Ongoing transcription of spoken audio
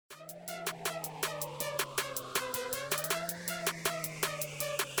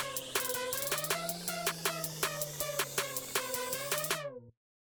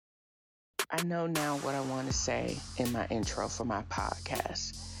I know now what I want to say in my intro for my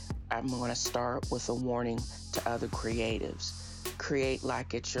podcast. I'm going to start with a warning to other creatives. Create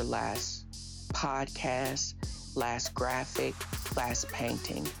like it's your last podcast, last graphic, last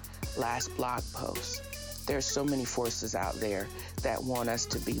painting, last blog post. There's so many forces out there that want us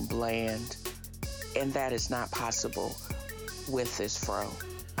to be bland, and that is not possible with this fro.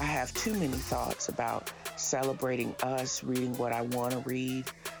 I have too many thoughts about celebrating us, reading what I want to read,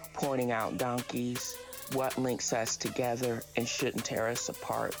 pointing out donkeys, what links us together and shouldn't tear us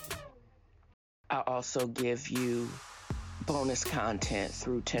apart. I'll also give you bonus content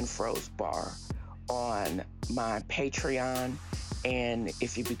through TNFro's Bar on my Patreon, and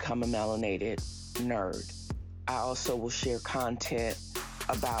if you become a melanated nerd. I also will share content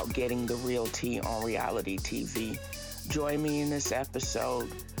about getting the real tea on reality TV. Join me in this episode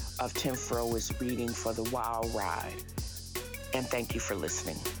of TNFro is Reading for the Wild Ride, and thank you for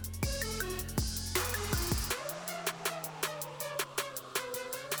listening.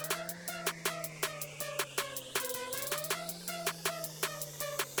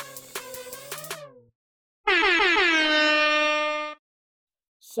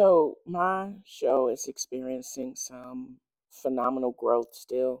 So my show is experiencing some phenomenal growth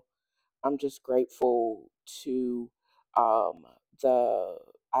still. I'm just grateful to the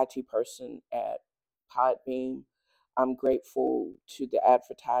IT person at Podbeam. I'm grateful to the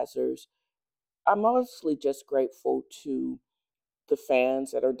advertisers. I'm mostly just grateful to the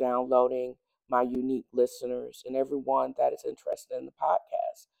fans that are downloading, my unique listeners, and everyone that is interested in the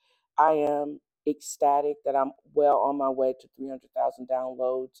podcast. I am ecstatic that I'm well on my way to 300,000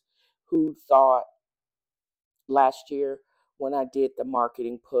 downloads. Who thought last year when I did the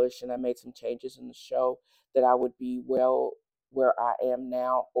marketing push and I made some changes in the show that I would be well where I am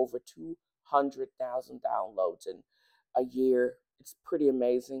now, over 200,000 downloads in a year. It's pretty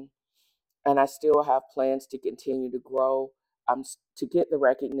amazing. And I still have plans to continue to grow, to get the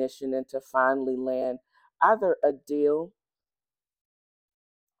recognition and to finally land either a deal,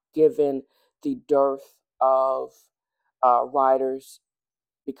 given the dearth of writers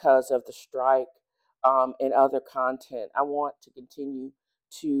because of the strike, and other content. I want to continue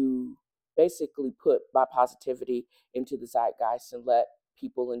to basically put my positivity into the zeitgeist and let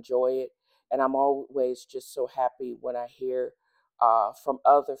people enjoy it. And I'm always just so happy when I hear from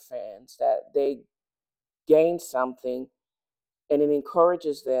other fans that they gain something and it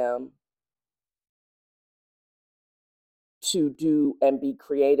encourages them to do and be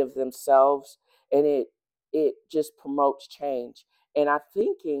creative themselves, and it just promotes change. And I'm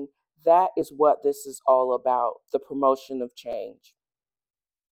thinking that is what this is all about, the promotion of change.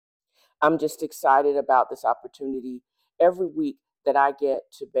 I'm just excited about this opportunity every week that I get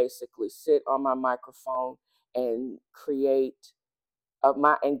to basically sit on my microphone and create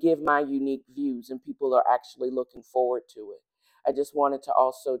and give my unique views, and people are actually looking forward to it. I just wanted to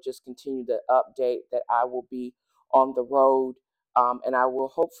also just continue to update that I will be on the road, and I will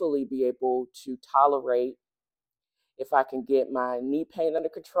hopefully be able to tolerate, if I can get my knee pain under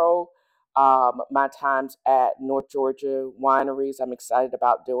control, my times at North Georgia wineries. I'm excited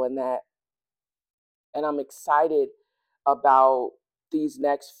about doing that, and I'm excited about these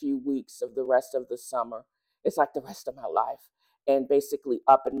next few weeks of the rest of the summer. It's like the rest of my life, and basically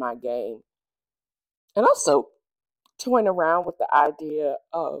upping my game. And also toying around with the idea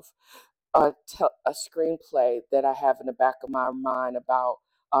of a screenplay that I have in the back of my mind about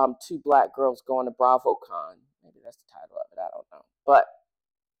two black girls going to BravoCon. Maybe that's the title of it. I don't know. But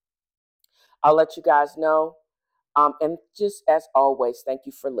I'll let you guys know. And just as always, thank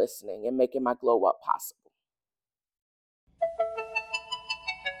you for listening and making my glow up possible.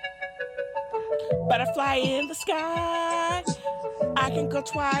 Butterfly in the sky, I can go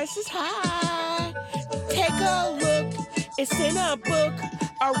twice as high. Take a look, it's in a book,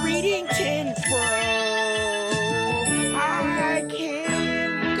 a reading TNFro. I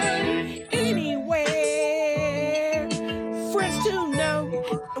can go anywhere. Friends to know,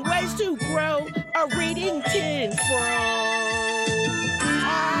 ways to grow, a reading TNFro.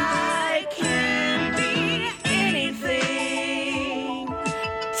 I can be anything.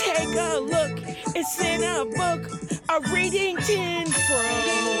 Take a look, it's in a book, a reading TNFro.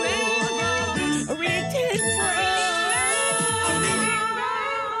 A reading TNFro.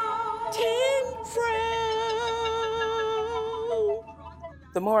 TNFro.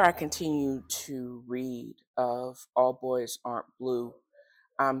 The more I continue to read of All Boys Aren't Blue,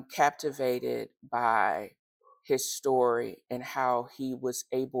 I'm captivated by his story and how he was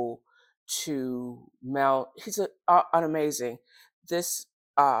able to melt. He's an amazing. This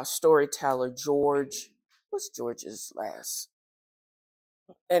storyteller, George, what's George's last?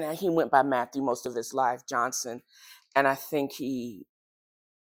 and he went by Matthew most of his life, Johnson. And I think he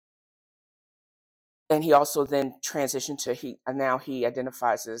also then transitioned to now he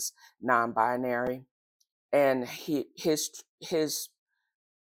identifies as non-binary, and his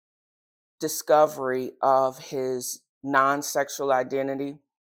discovery of his non-sexual identity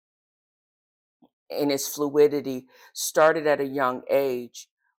and his fluidity started at a young age,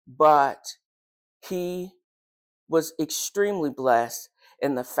 but he was extremely blessed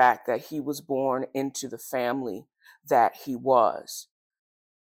in the fact that he was born into the family that he was.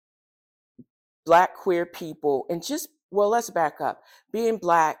 Black queer people, and let's back up. Being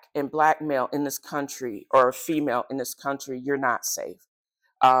Black and Black male in this country, or female in this country, you're not safe.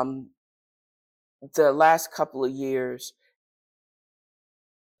 The last couple of years,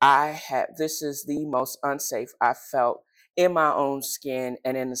 this is the most unsafe I felt in my own skin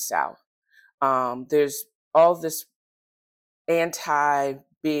and in the South. There's all this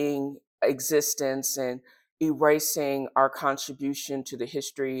anti-being existence and erasing our contribution to the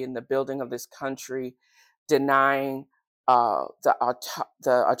history and the building of this country, denying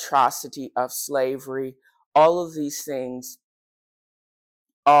the atrocity of slavery. All of these things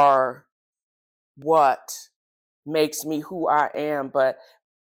are what makes me who I am, but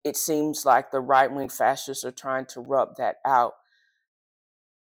it seems like the right-wing fascists are trying to rub that out.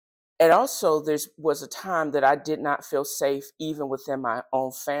 And also, there was a time that I did not feel safe even within my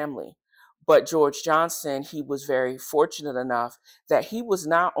own family. But George Johnson, he was very fortunate enough that he was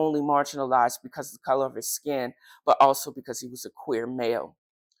not only marginalized because of the color of his skin, but also because he was a queer male.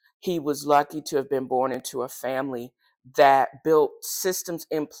 He was lucky to have been born into a family that built systems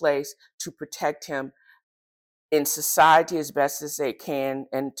in place to protect him in society as best as they can,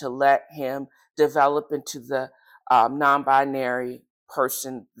 and to let him develop into the non-binary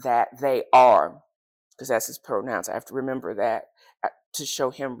person that they are, because that's his pronouns. I have to remember that to show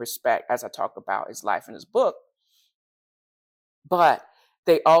him respect as I talk about his life in his book. But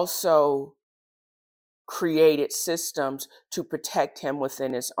they also created systems to protect him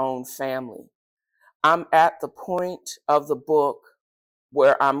within his own family. I'm at the point of the book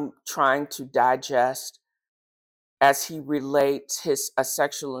where I'm trying to digest as he relates a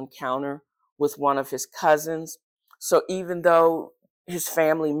sexual encounter with one of his cousins. So even though his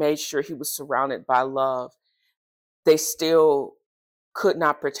family made sure he was surrounded by love, they still could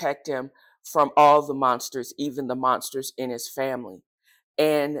not protect him from all the monsters, even the monsters in his family.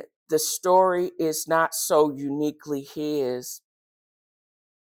 And the story is not so uniquely his,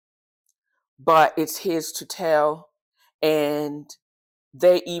 but it's his to tell. And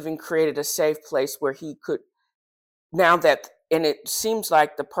they even created a safe place where he could, and it seems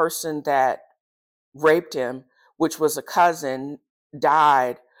like the person that raped him, which was a cousin,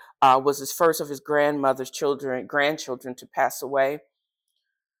 died, was his first of his grandmother's grandchildren to pass away.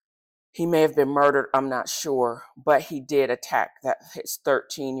 He may have been murdered, I'm not sure, but he did attack his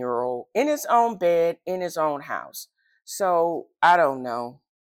 13-year-old in his own bed, in his own house. So I don't know.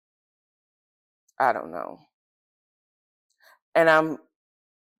 I don't know. And I'm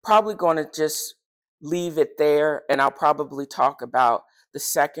probably going to just leave it there, and I'll probably talk about the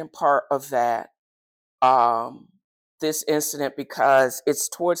second part of that, this incident, because it's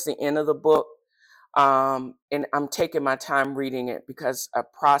towards the end of the book. And I'm taking my time reading it because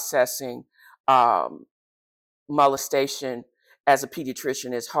of processing um, molestation as a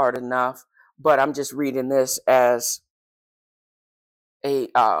pediatrician is hard enough. But I'm just reading this as a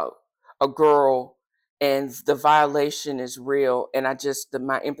uh, a girl, and the violation is real. And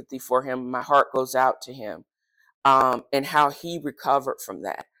my empathy for him, my heart goes out to him, and how he recovered from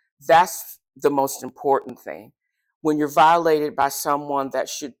that. That's the most important thing. When you're violated by someone that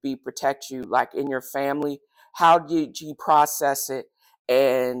should be protect you, like in your family, how did you process it,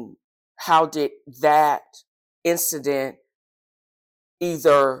 and how did that incident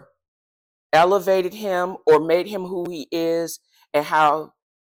either elevated him or made him who he is, and how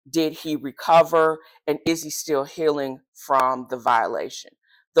did he recover, and is he still healing from the violation?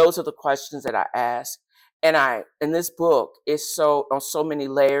 Those are the questions that I ask. And this book is so on so many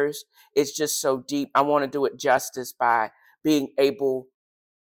layers. It's just so deep. I want to do it justice by being able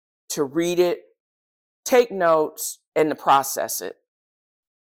to read it, take notes, and to process it.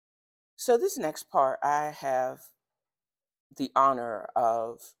 So this next part, I have the honor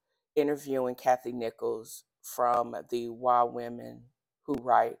of interviewing Kathy Nichols from the Wild Women Who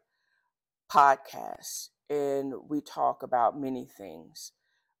Write podcast, and we talk about many things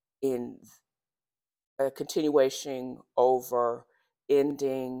in a continuation over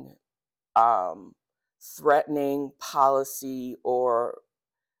ending threatening policy or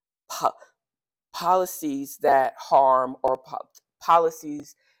policies that harm, or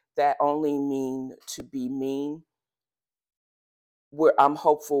policies that only mean to be mean. I'm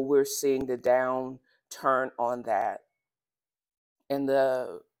hopeful we're seeing the downturn on that and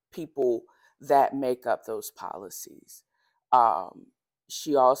the people that make up those policies. Um,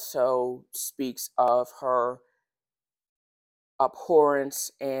 she also speaks of her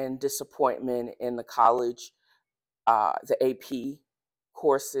abhorrence and disappointment in the college, the AP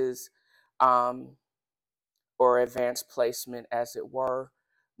courses, um, or advanced placement, as it were,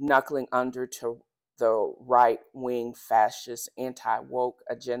 knuckling under to the right wing fascist anti woke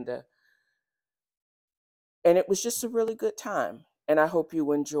agenda. And it was just a really good time. And I hope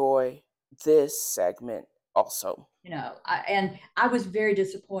you enjoy this segment also. And I was very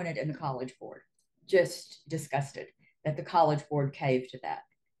disappointed in the College Board, just disgusted that the College Board caved to that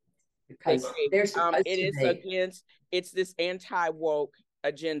because they're supposed It to is be. against, it's this anti woke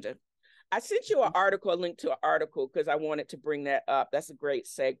agenda. I sent you an article, a link to an article, because I wanted to bring that up. That's a great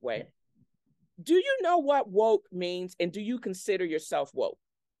segue. Do you know what woke means, and do you consider yourself woke?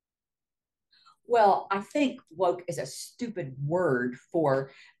 Well, I think woke is a stupid word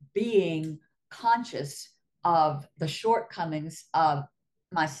for being conscious of the shortcomings of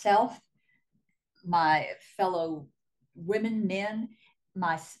myself, my fellow women, men,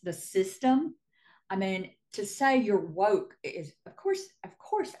 the system. I mean, to say you're woke is, of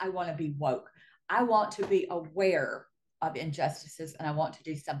course, I want to be woke. I want to be aware of injustices and I want to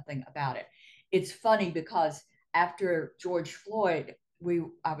do something about it. It's funny because after George Floyd,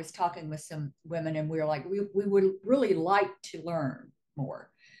 I was talking with some women and we were like, we would really like to learn more.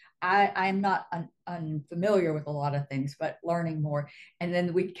 I'm not unfamiliar with a lot of things, but learning more. And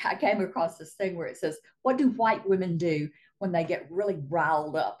then we came across this thing where it says, what do white women do when they get really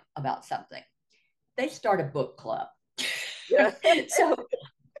riled up about something? They start a book club. Yeah, So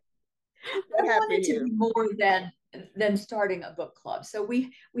that I happened wanted to here. be more than starting a book club. So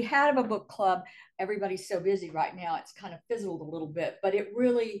we had a book club. Everybody's so busy right now; it's kind of fizzled a little bit, but it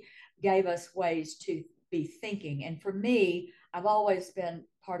really gave us ways to be thinking. And for me, I've always been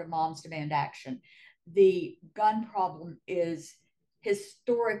part of Moms Demand Action. The gun problem is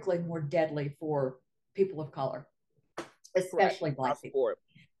historically more deadly for people of color, Correct. especially Across Black the people. board.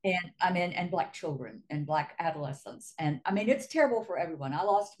 And I mean, and Black children and Black adolescents. And I mean, it's terrible for everyone. I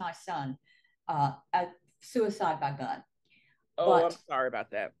lost my son at suicide by gun. Oh, I'm But, sorry about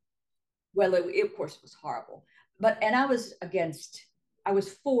that. well, of course, it was horrible. And I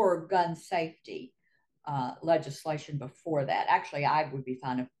was for gun safety legislation before that. Actually, I would be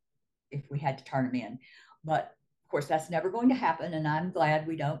fine if we had to turn them in. But of course, that's never going to happen. And I'm glad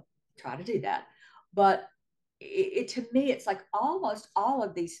we don't try to do that. But to me, it's like almost all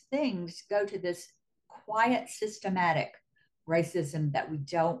of these things go to this quiet, systematic racism that we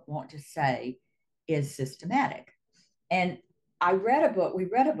don't want to say is systematic. And we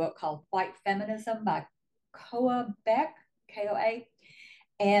read a book called White Feminism by Koa Beck, Koa,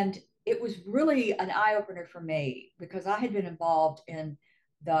 and it was really an eye opener for me because I had been involved in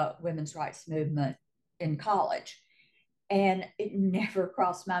the women's rights movement in college. And it never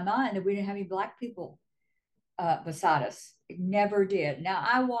crossed my mind that we didn't have any Black people beside us. It never did. Now,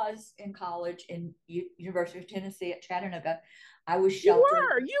 I was in college in University of Tennessee at Chattanooga. I was You sheltered.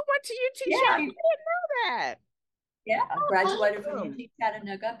 were. You went to UT Yeah, Chat. I didn't know that. yeah. I Oh, graduated from awesome. UT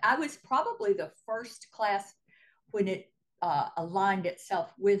Chattanooga. I was probably the first class when it aligned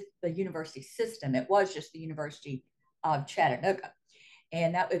itself with the university system. It was just the University of Chattanooga,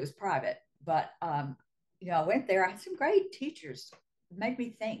 and that it was private. But I went there. I had some great teachers. It made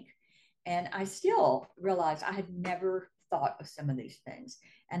me think, and I still realized I had never thought of some of these things.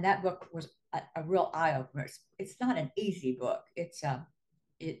 And that book was a real eye opener. It's not an easy book. It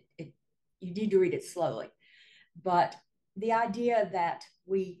you need to read it slowly, but the idea that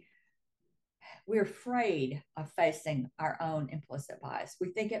we're afraid of facing our own implicit bias. We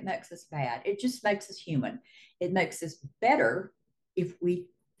think it makes us bad. It just makes us human. It makes us better if we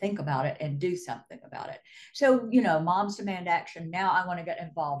think about it and do something about it. So, Moms Demand Action. Now I want to get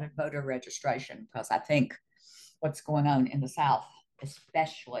involved in voter registration because I think what's going on in the South,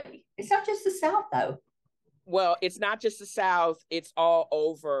 especially, it's not just the South though. Well, it's not just the South, it's all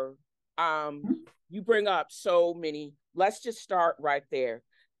over. You bring up so many. Let's just start right there.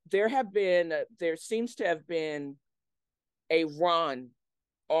 There seems to have been a run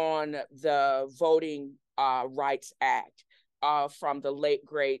on the Voting Rights Act from the late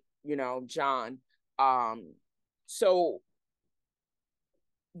great, John. So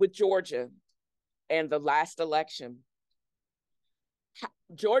with Georgia and the last election,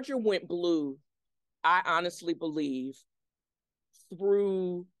 Georgia went blue. I honestly believe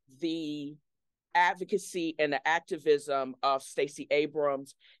through the advocacy and the activism of Stacey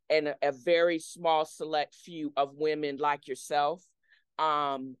Abrams and a very small select few of women like yourself.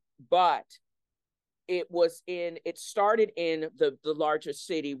 But it started in the larger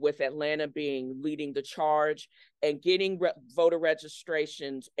city, with Atlanta being leading the charge and getting voter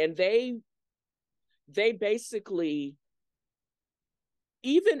registrations. And they basically,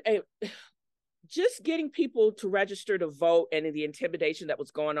 even just getting people to register to vote, and the intimidation that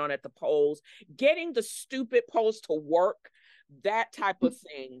was going on at the polls, getting the stupid polls to work, that type of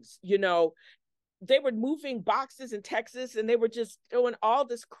things, they were moving boxes in Texas, and they were just doing all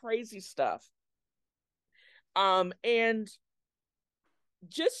this crazy stuff. And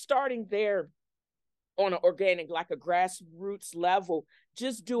just starting there on an organic, like a grassroots level,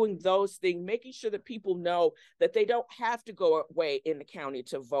 just doing those things, making sure that people know that they don't have to go away in the county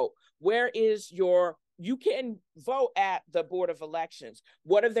to vote. Where is you can vote at the Board of Elections.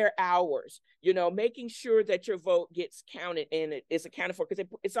 What are their hours? Making sure that your vote gets counted and it is accounted for, because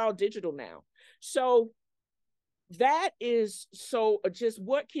it's all digital now. So that is, so just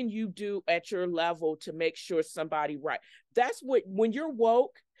what can you do at your level to make sure somebody right? That's what, when you're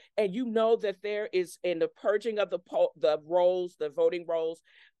woke and you know that there is, in the purging of the rolls, the voting rolls,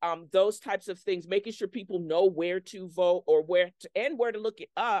 those types of things, making sure people know where to vote or where to look it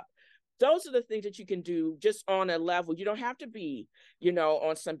up. Those are the things that you can do just on a level. You don't have to be,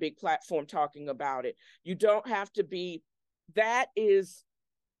 on some big platform talking about it. You don't have to be. That is,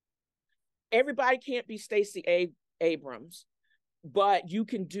 everybody can't be Stacey Abrams, but you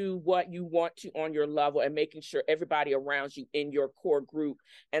can do what you want to on your level, and making sure everybody around you in your core group,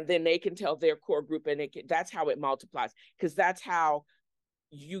 and then they can tell their core group, and that's how it multiplies, because that's how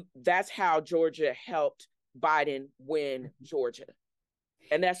Georgia helped Biden win Georgia,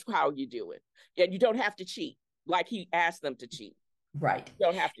 and that's how you do it. And you don't have to cheat like he asked them to cheat. Right. You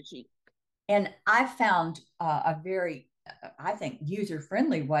don't have to cheat. And I found a very, I think,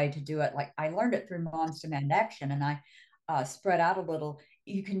 user-friendly way to do it. Like, I learned it through Moms Demand Action, and I spread out a little.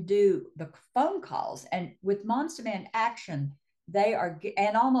 You can do the phone calls, and with Moms Demand Action,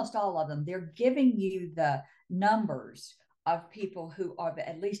 and almost all of them, they're giving you the numbers of people who have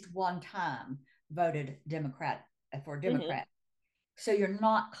at least one time voted Democrat for Democrat. So you're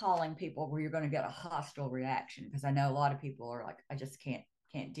not calling people where you're going to get a hostile reaction, because I know a lot of people are like, I just can't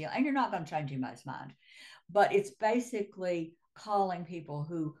deal, and you're not going to change anybody's mind. But it's basically calling people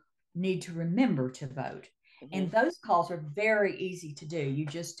who need to remember to vote. And those calls are very easy to do. You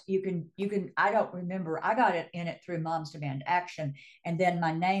can, I don't remember, I got it through Moms Demand Action, and then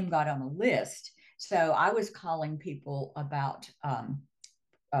my name got on a list. So I was calling people about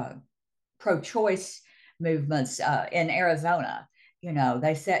pro-choice movements in Arizona.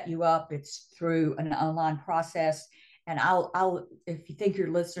 They set you up. It's through an online process. And I'll, if you think your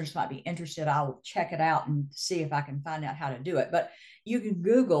listeners might be interested, I'll check it out and see if I can find out how to do it. But you can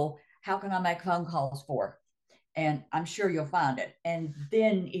Google, how can I make phone calls for? And I'm sure you'll find it. And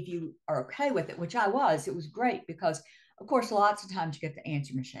then if you are okay with it, which it was great, because of course, lots of times you get the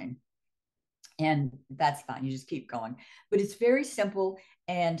answer machine, and that's fine. You just keep going. But it's very simple,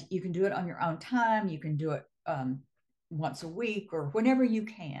 and you can do it on your own time. You can do it once a week or whenever you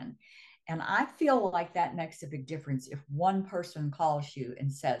can. And I feel like that makes a big difference if one person calls you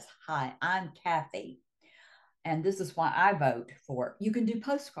and says, "Hi, I'm Kathy, and this is why I vote for." You can do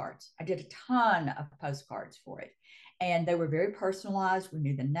postcards. I did a ton of postcards for it, and they were very personalized. We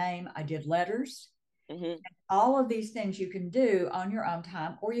knew the name. I did letters. All of these things you can do on your own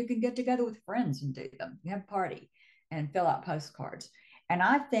time, or you can get together with friends and do them. You have a party and fill out postcards. And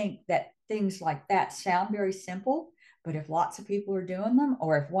I think that things like that sound very simple, but if lots of people are doing them,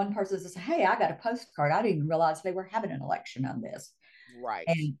 or if one person says, "Hey, I got a postcard, I didn't even realize they were having an election on this." Right.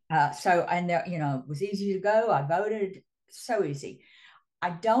 And it was easy to go. I voted, so easy.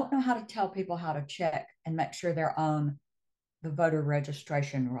 I don't know how to tell people how to check and make sure they're on the voter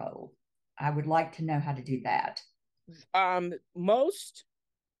registration roll. I would like to know how to do that. Most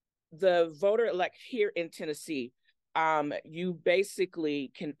the voter elect here in Tennessee, you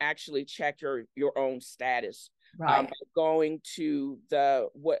basically can actually check your own status. Right. Going to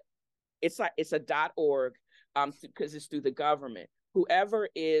it's a .org, because it's through the government. Whoever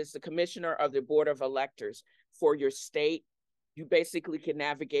is the commissioner of the Board of Electors for your state, you basically can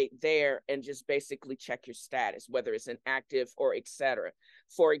navigate there and just basically check your status, whether it's inactive or etc.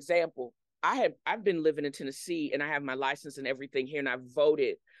 For example, I've been living in Tennessee, and I have my license and everything here, and I've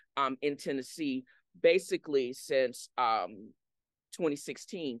voted in Tennessee basically since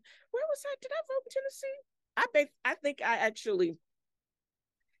 2016. Where was I? Did I vote in Tennessee? I think I actually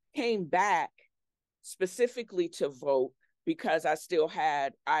came back specifically to vote, because I've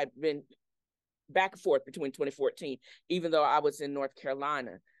been back and forth between 2014, even though I was in North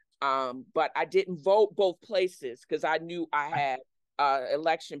Carolina. But I didn't vote both places because I knew I had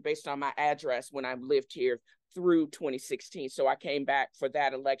election based on my address when I lived here through 2016. So I came back for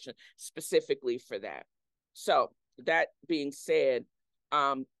that election specifically for that. So that being said,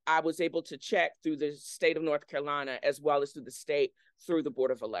 I was able to check through the state of North Carolina as well as through the state through the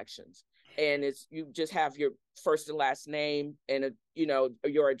Board of Elections. And it's you just have your first and last name and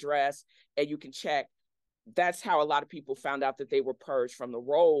your address, and you can check. That's how a lot of people found out that they were purged from the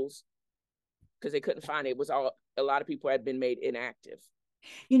rolls because they couldn't find it. It was all a lot of people had been made inactive.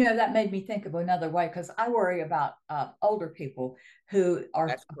 That made me think of another way because I worry about older people who are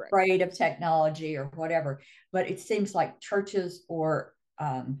That's correct. afraid of technology or whatever. But it seems like churches or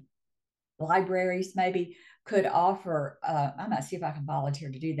libraries maybe could offer. I might see if I can volunteer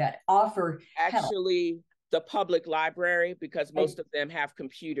to do that. Offer help. Actually, the public library, because They, most of them have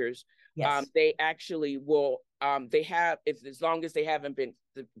computers, yes. they actually will. They have, if as long as they haven't been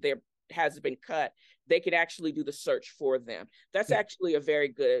their hasn't been cut, they could actually do the search for them. That's Yeah. actually a very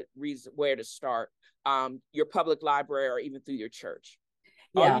good reason where to start. Your public library or even through your church.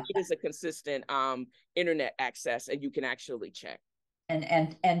 All you Yeah. need is a consistent internet access, and you can actually check.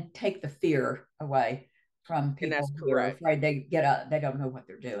 And take the fear away from And people that's who are correct. afraid they don't know what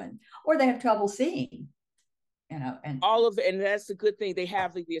they're doing or they have trouble seeing. And All of it, and that's a good thing. They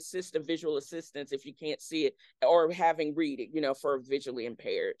have the assistant visual assistance if you can't see it, or having reading, for visually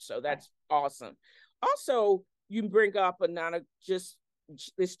impaired. So right. that's awesome. Also, you bring up another just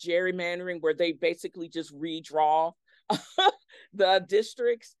this gerrymandering where they basically just redraw the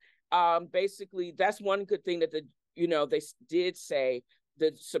districts. Basically, that's one good thing that they did say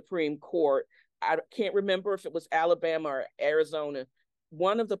the Supreme Court. I can't remember if it was Alabama or Arizona.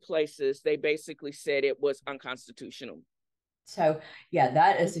 One of the places they basically said it was unconstitutional. So yeah,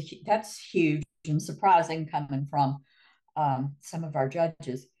 that's huge and surprising coming from some of our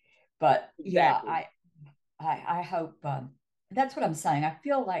judges. But yeah, Exactly. I hope that's what I'm saying. I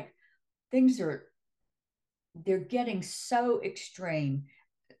feel like things they're getting so extreme.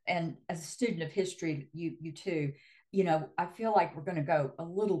 And as a student of history, you too, I feel like we're going to go a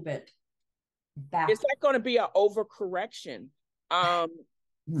little bit It's back. not going to be an overcorrection. Um,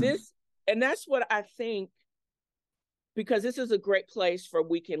 Hmm. this and that's what I think, because this is a great place for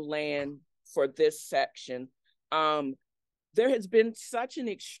we can land for this section. Um, there has been such an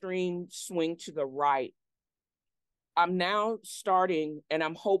extreme swing to the right. I'm now starting, and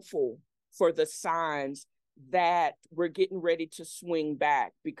I'm hopeful for the signs that we're getting ready to swing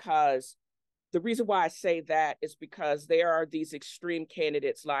back, because the reason why I say that is because there are these extreme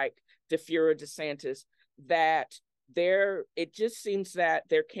candidates like DeFura DeSantis that it just seems that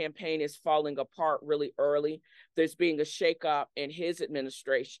their campaign is falling apart really early. There's being a shakeup in his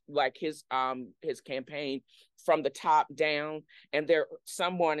administration, like his campaign from the top down, and there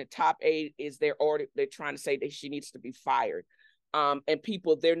someone at top aide is they're trying to say that she needs to be fired. And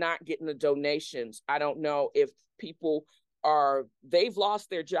people, they're not getting the donations. I don't know if people they've lost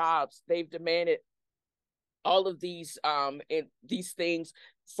their jobs. They've demanded all of these and these things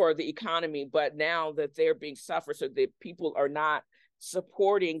for the economy, but now that they're being suffered, so that people are not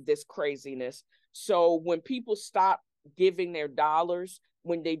supporting this craziness. So when people stop giving their dollars,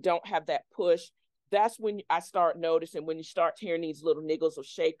 when they don't have that push, that's when I start noticing, when you start hearing these little niggles of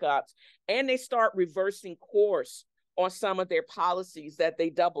shakeups, and they start reversing course on some of their policies that they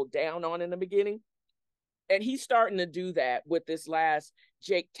doubled down on in the beginning. And he's starting to do that with this last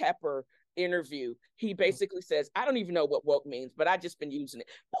Jake Tepper interview. He basically says, I don't even know what woke means, but I just been using it.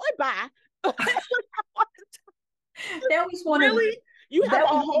 Boy, bye. That was one of Really? You have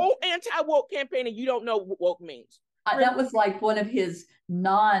that a was whole anti-woke campaign and you don't know what woke means. Really? that was like one of his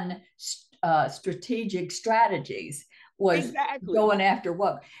non strategic strategies was Exactly. going after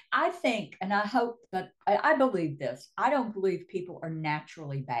woke. I think, and I hope that I believe this. I don't believe people are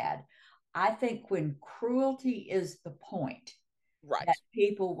naturally bad. I think when cruelty is the point, that Right.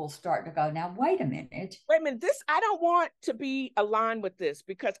 people will start to go, now, wait a minute. Wait a minute, I don't want to be aligned with this,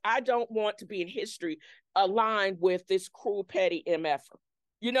 because I don't want to be in history aligned with this cruel, petty MF.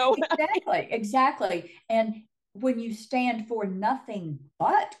 You know? Exactly, exactly. And when you stand for nothing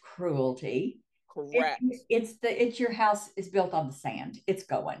but cruelty, Correct. it's your house is built on the sand. It's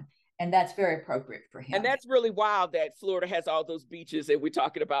going. And that's very appropriate for And him. that's really wild that Florida has all those beaches and we're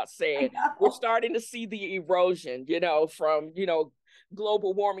talking about I sand. We're know. starting to see the erosion, from,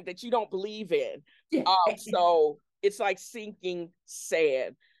 global warming that you don't believe in. Yeah. So it's like sinking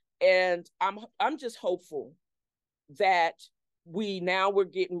sand. And I'm just hopeful that we're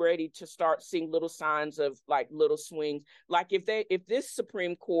getting ready to start seeing little signs of like little swings. Like if this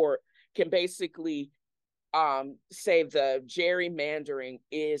Supreme Court can basically say the gerrymandering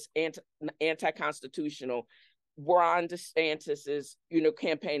is anti-constitutional. Ron DeSantis's,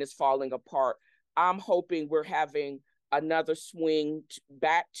 campaign is falling apart. I'm hoping we're having another swing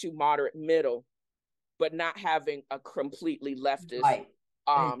back to moderate middle, but not having a completely leftist Right.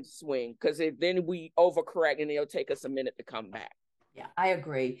 swing, because then we overcorrect and it'll take us a minute to come back. Yeah, I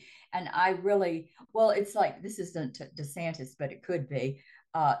agree. And I really, well, it's like this isn't DeSantis, but it could be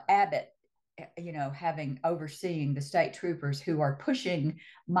Abbott, having overseeing the state troopers who are pushing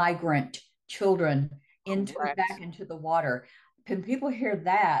migrant children Correct. back into the water. When people hear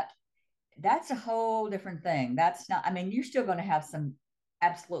that, that's a whole different thing. That's not, I mean, you're still going to have some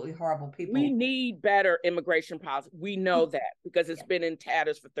absolutely horrible We people. need better immigration policy. We know Oh, that because it's yeah. been in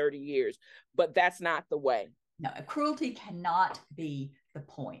tatters for 30 years, but that's not the way. No, cruelty cannot be the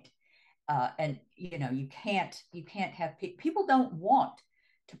point. And you can't have people don't want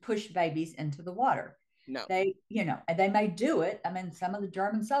to push babies into the water. No. And they may do it. I mean, some of the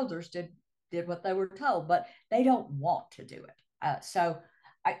German soldiers did what they were told, but they don't want to do it. So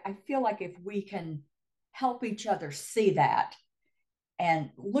I feel like if we can help each other see that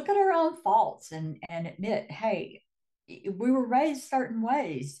and look at our own faults and admit, hey, we were raised certain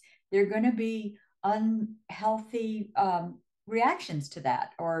ways. There are going to be unhealthy reactions to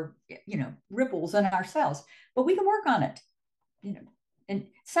that, or ripples in ourselves. But we can work on it. And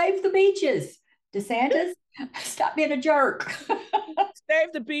save the beaches, DeSantis. Stop being a jerk.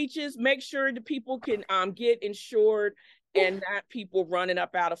 Save the beaches. Make sure the people can get insured and not people running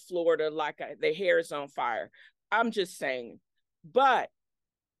up out of Florida like their hair is on fire. I'm just saying. But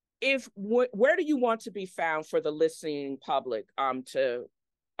where do you want to be found for the listening public to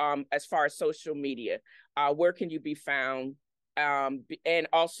as far as social media? Where can you be found? And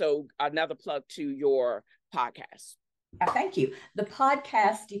also another plug to your podcast. Thank you. The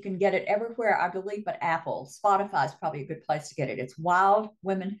podcast, you can get it everywhere, I believe, but Apple. Spotify is probably a good place to get it. It's Wild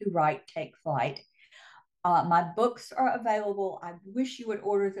Women Who Write Take Flight. My books are available. I wish you would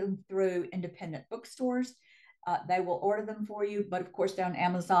order them through independent bookstores. They will order them for you, but of course, down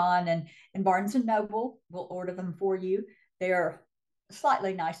Amazon and Barnes and Noble will order them for you. They're a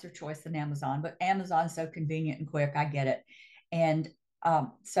slightly nicer choice than Amazon, but Amazon's so convenient and quick. I get it. And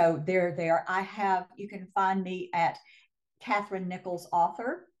so they're there. You can find me at Catherine Nichols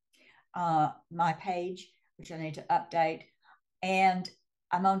author, my page, which I need to update. And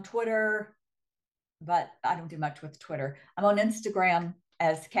I'm on Twitter, but I don't do much with Twitter. I'm on Instagram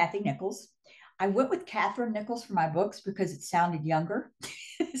as Kathy Nichols. I went with Catherine Nichols for my books because it sounded younger.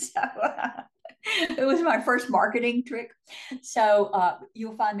 So it was my first marketing trick. So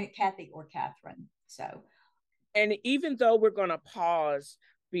you'll find me at Kathy or Catherine. So, and even though we're going to pause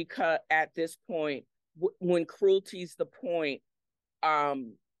because at this point, when cruelty's the point,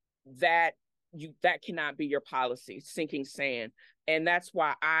 that cannot be your policy, sinking sand, and that's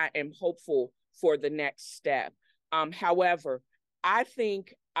why I am hopeful for the next step. However, I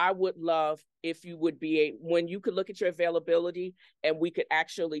think I would love if you would be when you could look at your availability and we could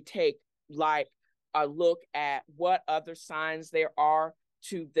actually take like a look at what other signs there are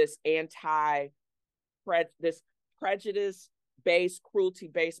to this prejudice based, cruelty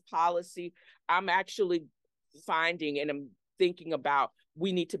based policy. I'm actually finding and I'm thinking about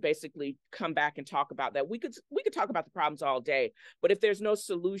we need to basically come back and talk about that. We could talk about the problems all day, but if there's no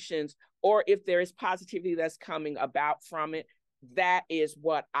solutions or if there is positivity that's coming about from it, that is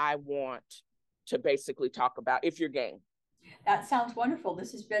what I want to basically talk about if you're game. That sounds wonderful.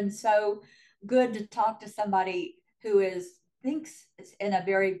 This has been so good to talk to somebody who thinks in a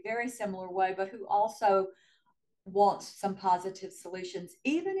very, very similar way, but who also wants some positive solutions,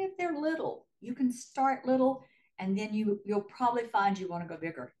 even if they're little. You can start little, and then you'll probably find you want to go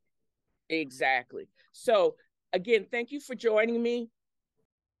bigger. Exactly. So again, thank you for joining me.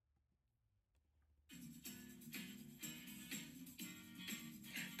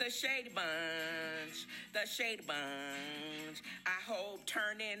 The Shady Bunch, the Shady Bunch. I hope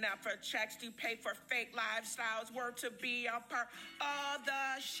turning up for checks to pay for fake lifestyles were to be a part of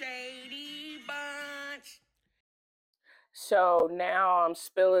the Shady Bunch. So now I'm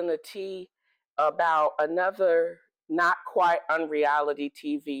spilling the tea about another not quite unreality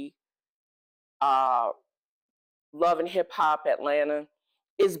TV. Love and Hip Hop Atlanta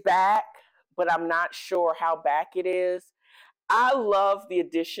is back, but I'm not sure how back it is. I love the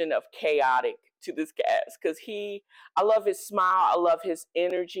addition of Chaotic to this cast because I love his smile, I love his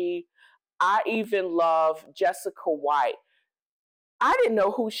energy. I even love Jessica White. I didn't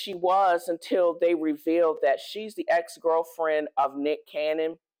know who she was until they revealed that she's the ex-girlfriend of Nick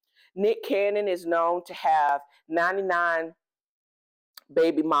Cannon. Nick Cannon is known to have 99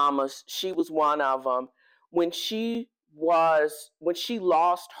 baby mamas. She was one of them. When she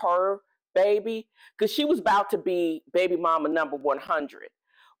lost her baby, because she was about to be baby mama number 100,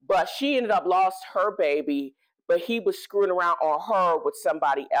 but she ended up lost her baby, but he was screwing around on her with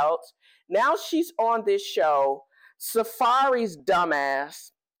somebody else. Now she's on this show, Safari's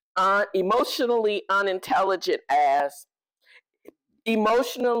dumbass, emotionally unintelligent ass,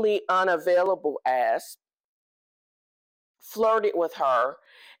 emotionally unavailable ass, flirted with her,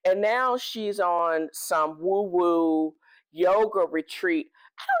 and now she's on some woo woo yoga retreat.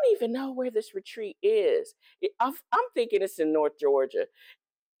 I don't even know where this retreat is. I'm thinking it's in North Georgia.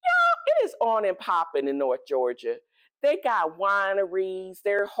 It is on and popping in North Georgia. They got wineries,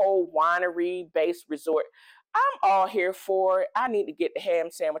 their whole winery based resort. I'm all here for it. I need to get the ham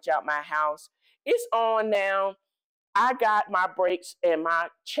sandwich out my house. It's on now. I got my brakes and my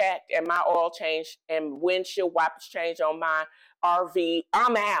check and my oil change and windshield wipers changed on my RV.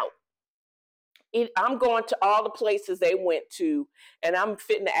 I'm out. I'm going to all the places they went to, and I'm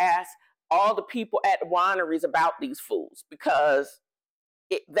fitting to ask all the people at the wineries about these fools because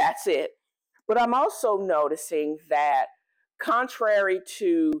that's it. But I'm also noticing that, contrary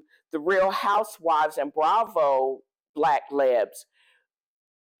to the Real Housewives and Bravo Black Lebs,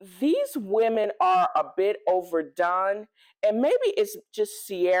 these women are a bit overdone, and maybe it's just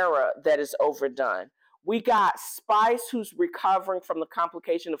Sierra that is overdone. We got Spice, who's recovering from the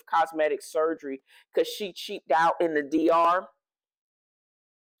complication of cosmetic surgery because she cheaped out in the DR.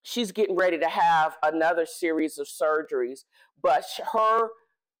 She's getting ready to have another series of surgeries, but her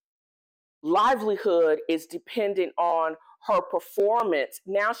livelihood is dependent on her performance.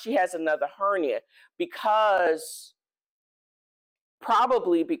 Now she has another hernia because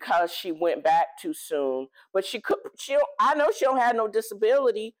probably because she went back too soon. But I know she don't have no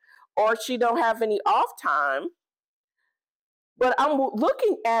disability or she don't have any off time. But I'm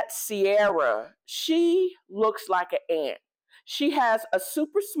looking at Sierra. She looks like an ant. She has a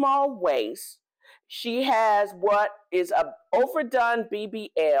super small waist. She has what is a overdone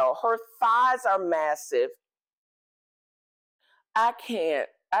BBL. Her thighs are massive. I can't.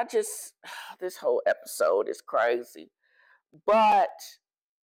 I just this whole episode is crazy. But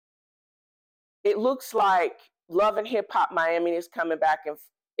it looks like Love and Hip Hop Miami is coming back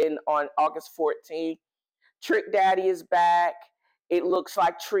in on August 14th. Trick Daddy is back. It looks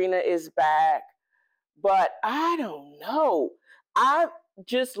like Trina is back. But I don't know. I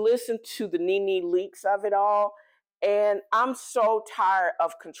just listened to the Nene leaks of it all, and I'm so tired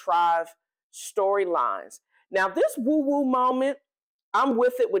of contrived storylines. Now, this woo woo moment, I'm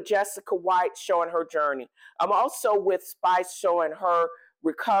with it with Jessica White showing her journey. I'm also with Spice showing her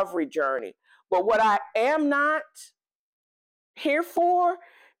recovery journey. But what I am not here for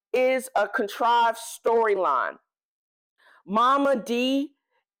is a contrived storyline. Mama D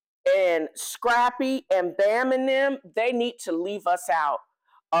and Scrappy and Bam and them, they need to leave us out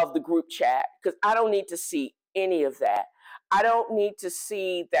of the group chat because I don't need to see any of that. I don't need to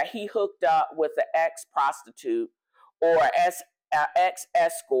see that he hooked up with an ex prostitute or ex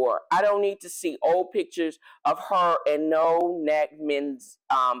escort. I don't need to see old pictures of her and no neck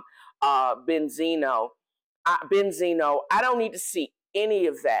Benzino. Benzino. I don't need to see any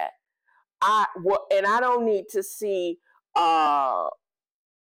of that. And I don't need to see uh,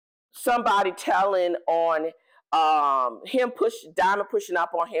 somebody telling on Diamond pushing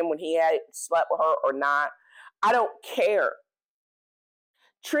up on him when he had slept with her or not. I don't care.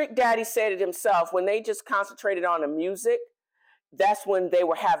 Trick Daddy said it himself. When they just concentrated on the music, that's when they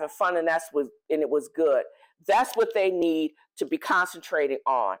were having fun, and it was good. That's what they need to be concentrating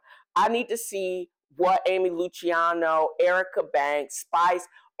on. I need to see what Amy Luciano, Erica Banks, Spice,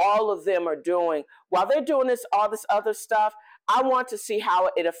 all of them are doing. While they're doing all this other stuff, I want to see how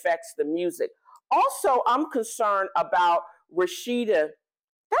it affects the music. Also, I'm concerned about Rashida.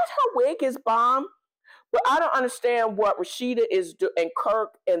 That her wig is bomb. But I don't understand what Rashida and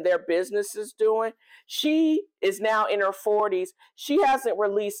Kirk and their business is doing. She is now in her 40s. She hasn't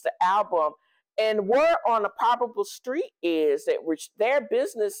released the album. And word on the probable street is that their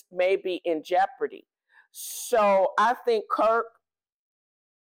business may be in jeopardy. So I think Kirk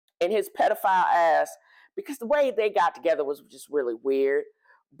and his pedophile ass, because the way they got together was just really weird.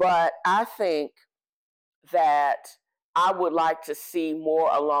 But I think that I would like to see more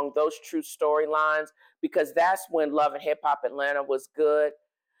along those true storylines because that's when Love and Hip Hop Atlanta was good.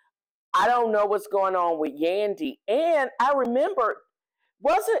 I don't know what's going on with Yandy. And I remember,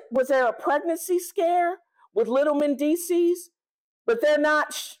 was there a pregnancy scare with Little Mendices? But they're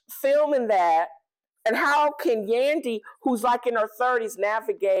not filming that. And how can Yandy, who's like in her 30s,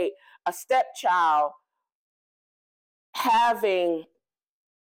 navigate a stepchild having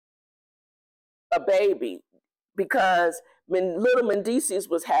a baby because little Mendices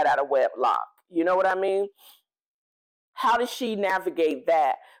was had out of wedlock. You know what I mean? How does she navigate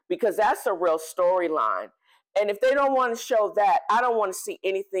that? Because that's a real storyline. And if they don't want to show that, I don't want to see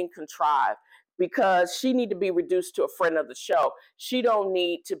anything contrived because she need to be reduced to a friend of the show. She don't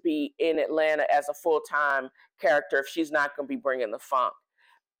need to be in Atlanta as a full-time character if she's not going to be bringing the funk.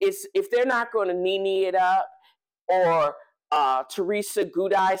 It's if they're not going to Nene it up or Teresa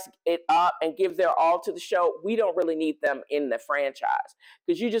Goodice it up and give their all to the show, we don't really need them in the franchise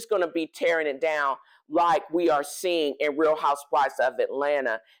because you're just going to be tearing it down like we are seeing in Real Housewives of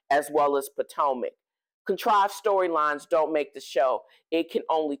Atlanta as well as Potomac. Contrived storylines don't make the show. It can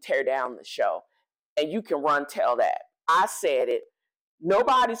only tear down the show. And you can run tell that. I said it.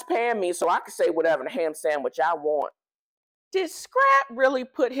 Nobody's paying me, so I can say whatever the ham sandwich I want. Did Scrap really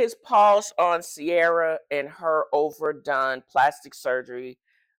put his paws on Sierra and her overdone plastic surgery,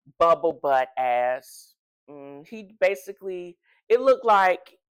 bubble butt ass? He basically, it looked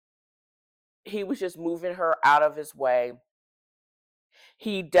like he was just moving her out of his way.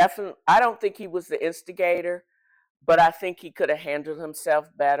 He definitely, I don't think he was the instigator, but I think he could have handled himself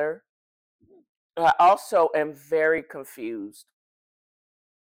better. I also am very confused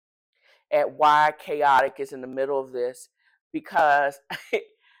at why Chaotic is in the middle of this because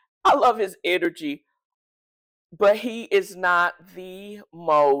I love his energy, but he is not the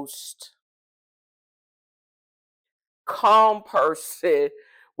most calm person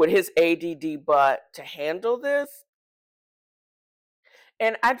with his ADD butt to handle this.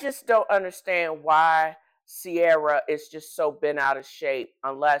 And I just don't understand why Sierra is just so bent out of shape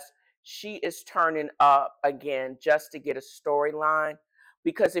unless she is turning up again just to get a storyline.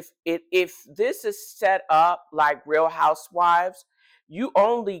 Because if this is set up like Real Housewives, you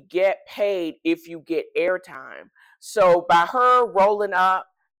only get paid if you get airtime. So by her rolling up,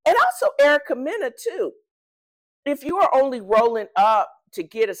 and also Erica Mena too, if you are only rolling up to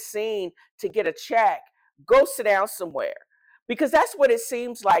get a scene, to get a check, go sit down somewhere. Because that's what it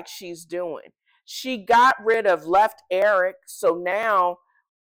seems like she's doing. She got rid of Left Eric, so now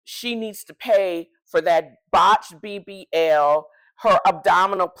she needs to pay for that botched BBL, her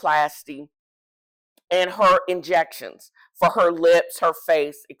abdominoplasty, and her injections for her lips, her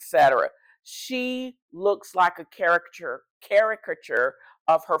face, etc. She looks like a caricature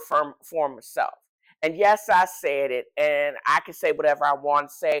of her former self. And yes, I said it, and I can say whatever I want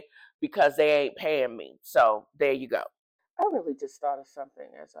to say because they ain't paying me. So there you go. I really just thought of something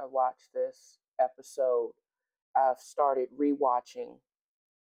as I watched this episode. I've started rewatching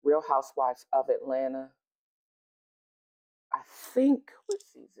Real Housewives of Atlanta. I think what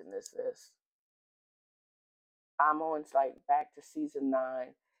season is this? I'm on like back to season 9.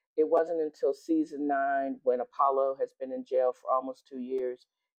 It wasn't until season 9 when Apollo has been in jail for almost 2 years,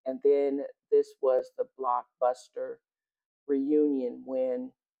 and then this was the blockbuster reunion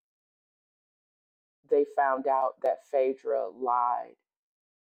when they found out that Phaedra lied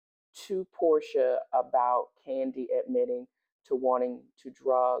to Portia about Candy admitting to wanting to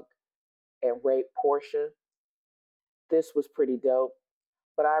drug and rape Portia. This was pretty dope,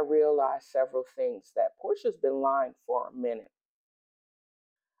 but I realized several things that Portia's been lying for a minute.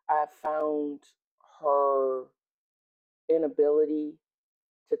 I found her inability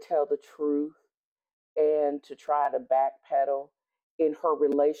to tell the truth and to try to backpedal in her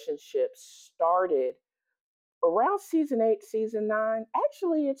relationship started around season 8, season 9.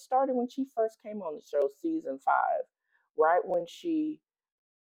 Actually, it started when she first came on the show, season 5, right when she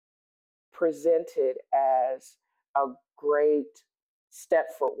presented as a great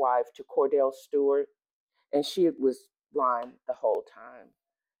Stepford wife to Cordell Stewart, and she was lying the whole time.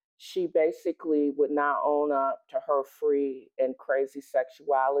 She basically would not own up to her free and crazy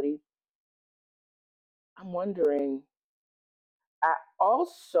sexuality. I'm wondering, I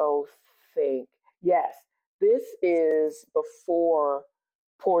also think, yes, this is before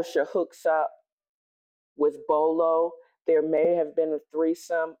Portia hooks up with Bolo. There may have been a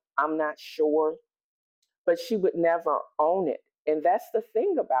threesome, I'm not sure, but she would never own it. And that's the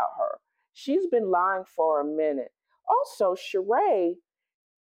thing about her. She's been lying for a minute. Also, Sheree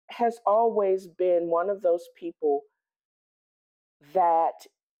has always been one of those people that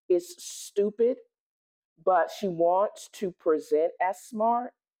is stupid, but she wants to present as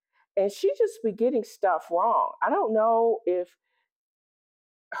smart. And she just be getting stuff wrong. I don't know if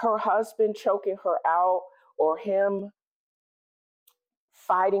her husband choking her out or him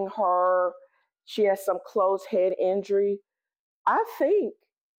fighting her, she has some closed head injury. I think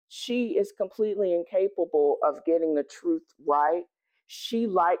she is completely incapable of getting the truth right. She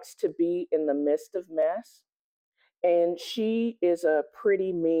likes to be in the midst of mess, and she is a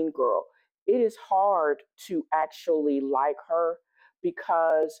pretty mean girl. it is hard to actually like her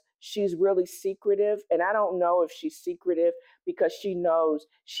because she's really secretive. And I don't know if she's secretive because she knows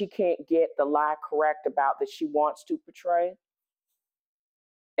she can't get the lie correct about that she wants to portray.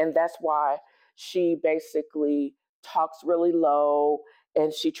 And that's why she basically talks really low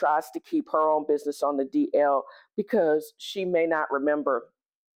and she tries to keep her own business on the DL because she may not remember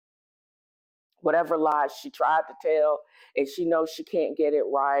whatever lies she tried to tell, and she knows she can't get it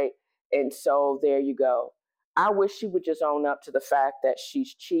right. And so there you go. I wish she would just own up to the fact that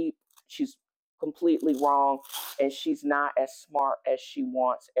she's cheap, she's completely wrong, and she's not as smart as she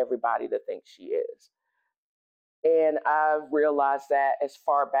wants everybody to think she is. And I've realized that as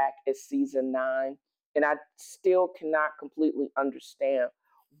far back as season 9. And I still cannot completely understand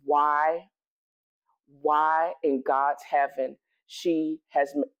why, in God's heaven, she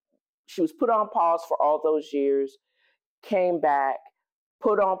has she was put on pause for all those years, came back,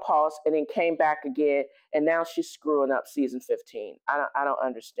 put on pause, and then came back again, and now she's screwing up season 15. I don't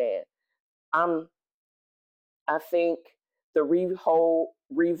understand. I'm I think the whole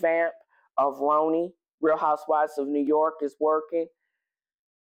revamp of Roni, Real Housewives of New York, is working.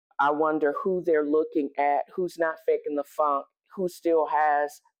 I wonder who they're looking at, who's not faking the funk, who still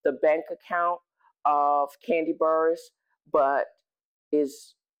has the bank account of Candy Burris, but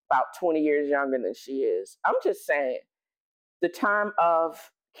is about 20 years younger than she is. I'm just saying, the time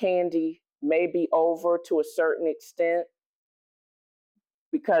of Candy may be over to a certain extent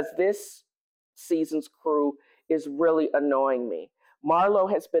because this season's crew is really annoying me.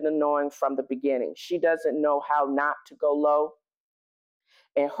 Marlo has been annoying from the beginning. She doesn't know how not to go low,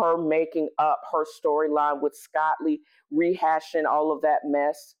 and her making up her storyline with Scott Lee, rehashing all of that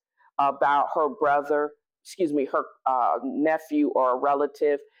mess about her brother, excuse me, her nephew or a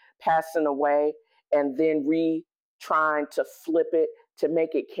relative passing away, and then trying to flip it to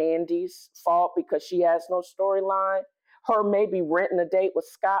make it Candy's fault because she has no storyline. Her maybe renting a date with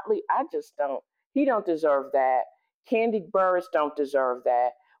Scott Lee, I just don't. He don't deserve that. Candy Burris don't deserve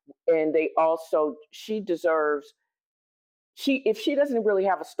that. And they also, she deserves, she if she doesn't really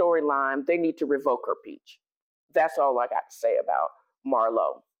have a storyline, they need to revoke her peach. That's all I got to say about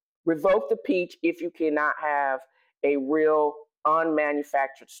Marlo. Revoke the peach if you cannot have a real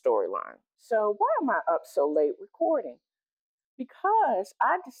unmanufactured storyline. So why am I up so late recording? Because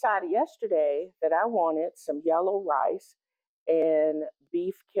I decided yesterday that I wanted some yellow rice and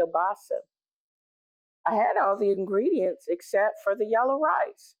beef kielbasa. I had all the ingredients except for the yellow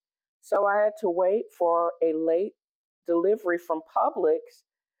rice. So I had to wait for a late delivery from Publix,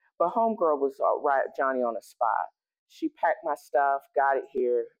 but homegirl was right Johnny on the spot. She packed my stuff, got it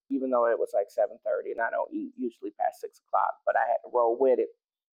here, even though it was like 7:30, and I don't eat usually past 6 o'clock, but I had to roll with it.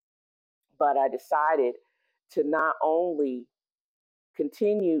 But I decided to not only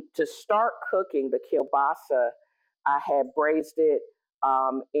continue to start cooking the kielbasa. I had braised it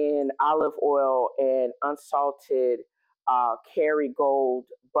in olive oil and unsalted Kerrygold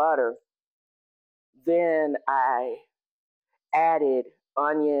butter. Then I added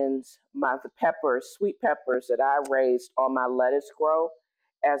onions, the peppers, sweet peppers that I raised on my lettuce grow,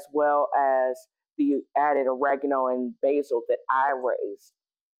 as well as the added oregano and basil that I raised.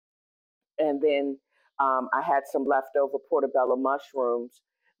 And then I had some leftover portobello mushrooms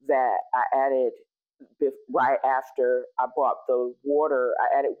that I added right after I bought the water.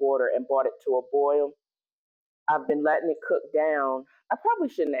 I added water and brought it to a boil. I've been letting it cook down. I probably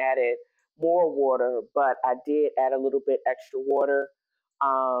shouldn't add it more water, but I did add a little bit extra water.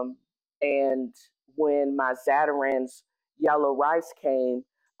 Um, and when my Zatarain's yellow rice came,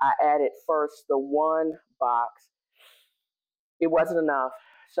 I added first the one box. It wasn't enough,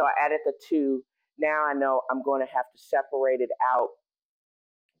 so I added the two. Now I know I'm going to have to separate it out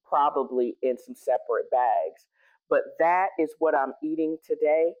probably in some separate bags. But that is what I'm eating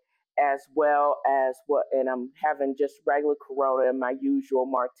today, as well as what, and I'm having just regular Corona and my usual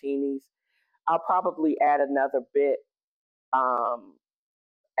martinis. I'll probably add another bit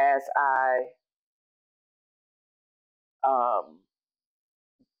as I um,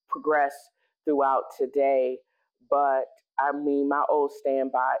 progress throughout today. But I mean, my old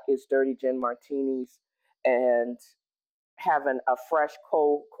standby is dirty gin martinis and having a fresh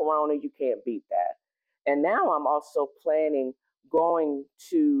cold Corona. You can't beat that. And now I'm also planning going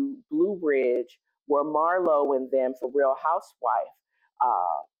to Blue Ridge, where Marlo and them for Real Housewife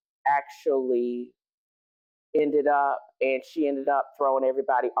actually ended up, and she ended up throwing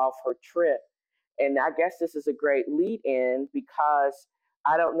everybody off her trip. And I guess this is a great lead in because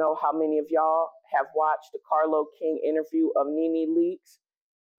I don't know how many of y'all have watched the Carlo King interview of Nene Leaks,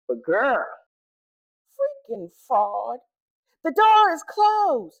 but girl, freaking fraud. The door is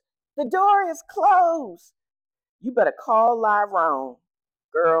closed. The door is closed. You better call Lyron.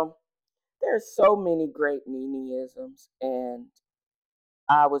 Girl, there's so many great Neneisms, and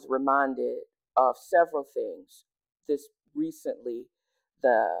I was reminded of several things this recently.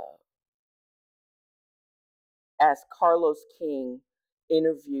 The As Carlos King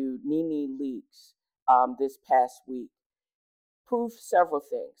interviewed Nene Leakes this past week, proved several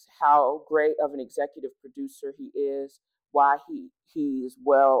things: how great of an executive producer he is, why he's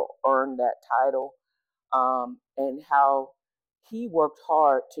well earned that title, and how he worked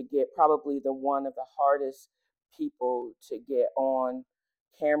hard to get probably the one of the hardest people to get on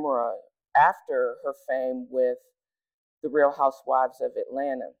camera after her fame with the Real Housewives of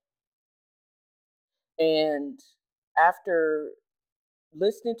Atlanta. And after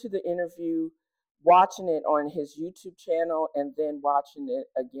listening to the interview, watching it on his YouTube channel, and then watching it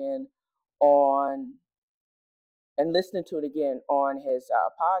again on and listening to it again on his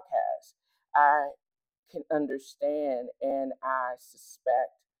podcast, I can understand, and I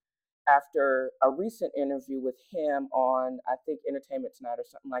suspect after a recent interview with him on, I think, Entertainment Tonight or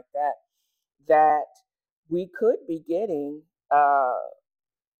something like that, that we could be getting a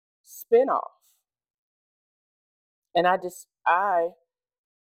spinoff. And I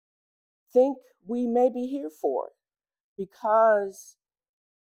think we may be here for it because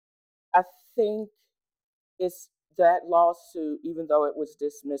I think it's that lawsuit, even though it was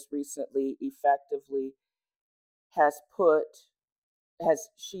dismissed recently, effectively has put has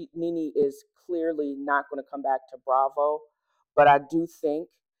she Nene is clearly not going to come back to Bravo, but I do think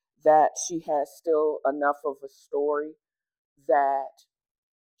that she has still enough of a story that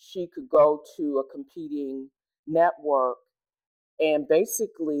she could go to a competing network and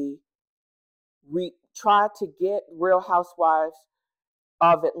basically try to get Real Housewives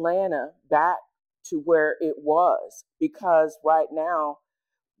of Atlanta back to where it was, because right now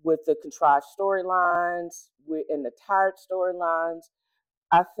with the contrived storylines and the tired storylines,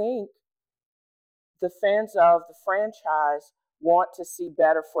 I think the fans of the franchise want to see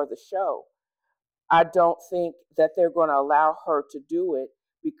better for the show. I don't think that they're going to allow her to do it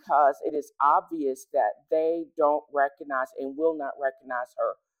because it is obvious that they don't recognize and will not recognize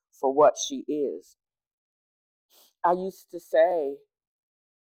her for what she is. I used to say,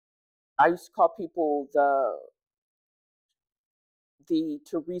 I used to call people the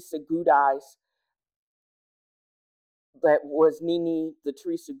Teresa Goodice that was Nene, the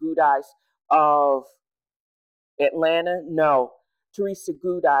Teresa Goodice of Atlanta. No, Teresa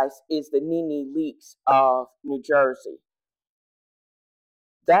Goodice is the Nene Leakes of New Jersey.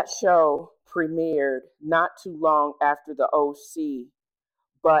 That show premiered not too long after the OC,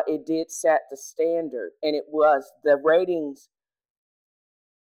 but it did set the standard, and it was the ratings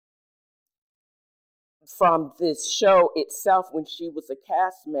from this show itself when she was a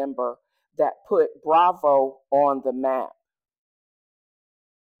cast member that put Bravo on the map.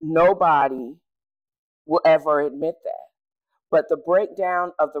 Nobody will ever admit that. But the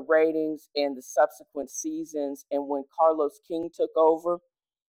breakdown of the ratings in the subsequent seasons and when Carlos King took over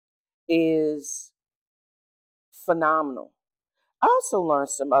is phenomenal. I also learned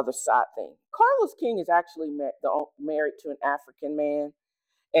some other side thing. Carlos King is actually married to an African man,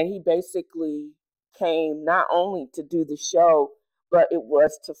 and he basically came not only to do the show, but it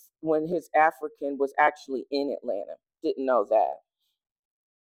was to when his African was actually in Atlanta. Didn't know that.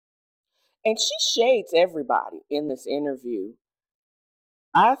 And she shades everybody in this interview.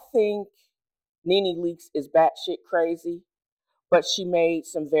 I think Nene Leakes is batshit crazy, but she made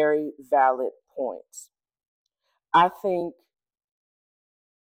some very valid points. I think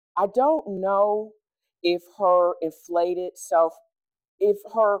I don't know if her inflated self if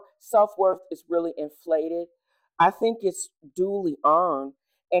her self-worth is really inflated. I think it's duly earned.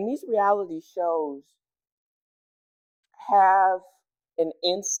 And these reality shows have an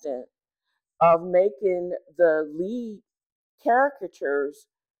instant of making the lead caricatures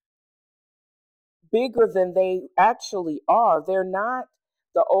bigger than they actually are. They're not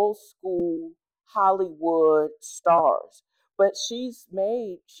the old school Hollywood stars. But she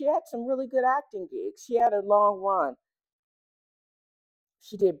had some really good acting gigs. She had a long run.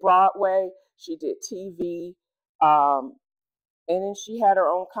 She did Broadway, she did TV, and then she had her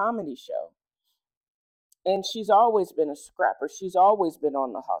own comedy show. And she's always been a scrapper. She's always been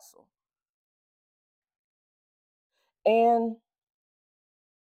on the hustle. And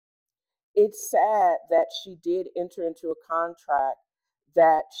it's sad that she did enter into a contract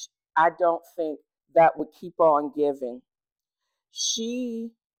that I don't think that would keep on giving.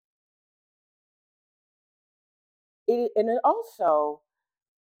 She and it also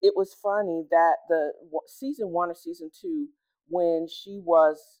it was funny that the season 1 or season 2 when she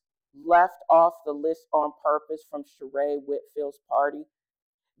was left off the list on purpose from Sheree Whitfield's party,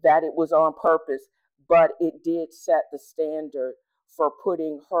 that it was on purpose, but it did set the standard for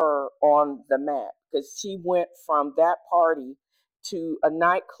putting her on the map because she went from that party to a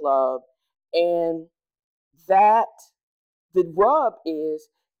nightclub. And that, the rub is,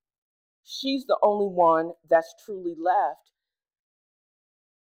 she's the only one that's truly left.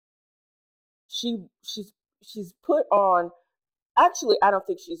 She's put on, actually, I don't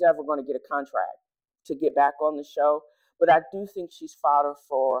think she's ever going to get a contract to get back on the show, but I do think she's fodder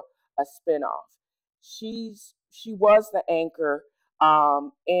for a spinoff. She was the anchor,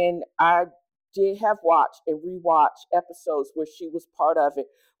 and I did have watched and rewatched episodes where she was part of it.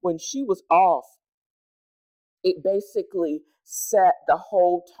 When she was off, it basically set the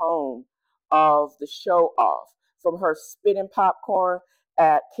whole tone of the show off. From her spitting popcorn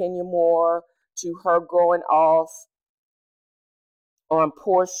at Kenya Moore to her going off on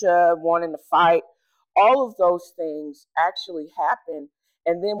Portia wanting to fight, all of those things actually happened.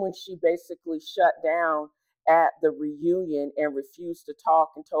 And then when she basically shut down at the reunion and refused to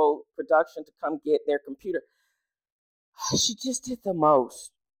talk and told production to come get their computer, she just did the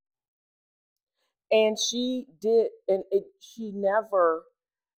most. And she did, and she never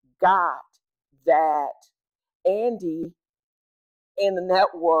got that Andy and the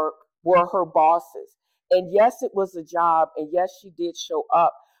network were her bosses. And yes, it was a job, and yes, she did show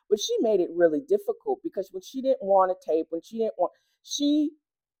up, but she made it really difficult because when she didn't want to tape, when she didn't want, she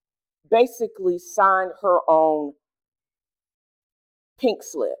basically signed her own pink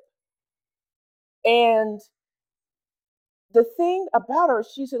slip. And the thing about her,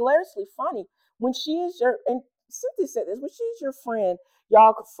 she's hilariously funny. When she is your, and Cynthia said this, when she's your friend,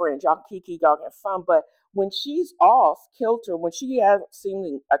 y'all can friends, y'all can kiki, y'all can have fun. But when she's off kilter, when she has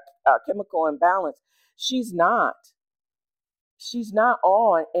seeming a chemical imbalance, she's not. She's not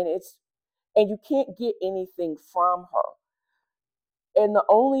on, and you can't get anything from her. And the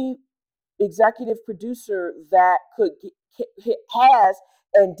only executive producer that has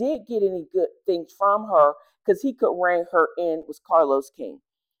and did get any good things from her because he could rein her in was Carlos King.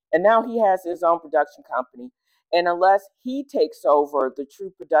 And now he has his own production company. And unless he takes over the true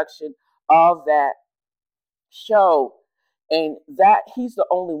production of that show, and that he's the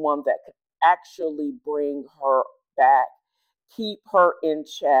only one that could actually bring her back, keep her in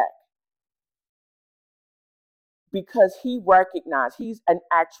check, because he recognized he's an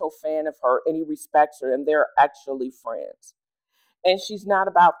actual fan of her and he respects her and they're actually friends. And she's not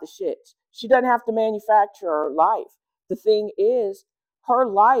about the shit. She doesn't have to manufacture her life. The thing is, her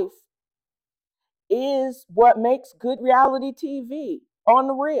life is what makes good reality TV on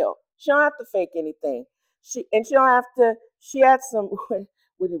the real. She don't have to fake anything. She don't have to. She had some.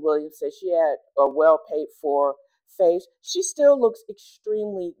 Whitney Williams said she had a well paid for face. She still looks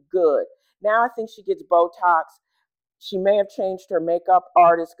extremely good. Now I think she gets Botox. She may have changed her makeup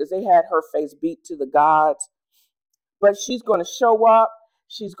artist because they had her face beat to the gods. But she's going to show up.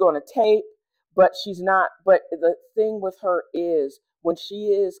 She's going to tape, but she's not. But the thing with her is when she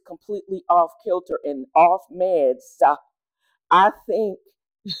is completely off kilter and off meds, I think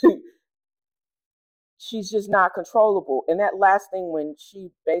she's just not controllable. And that last thing when she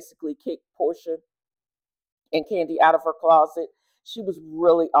basically kicked Portia and Candy out of her closet, she was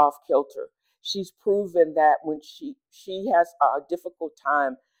really off kilter. She's proven that when she has a difficult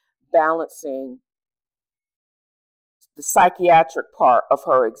time balancing the psychiatric part of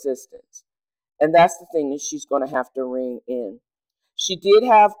her existence. And that's the thing that she's going to have to ring in. She did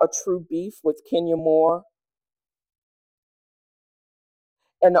have a true beef with Kenya Moore.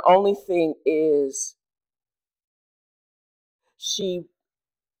 And the only thing is, she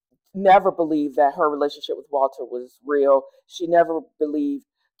never believed that her relationship with Walter was real. She never believed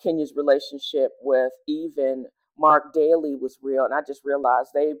Kenya's relationship with even Mark Daly was real. And I just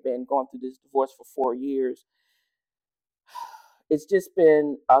realized they've been going through this divorce for 4 years. It's just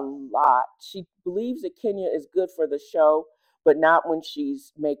been a lot. She believes that Kenya is good for the show, but not when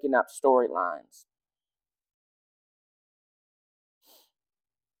she's making up storylines.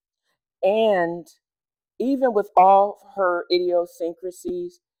 And even with all her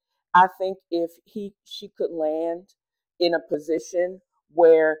idiosyncrasies, I think if she could land in a position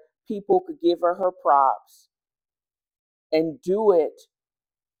where people could give her props and do it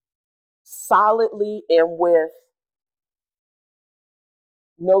solidly and with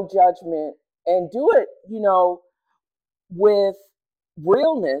no judgment and do it, with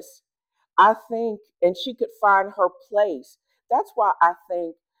realness, I think, and she could find her place. That's why I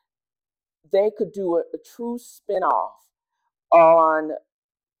think they could do a true spinoff on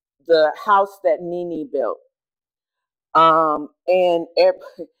the house that Nene built. And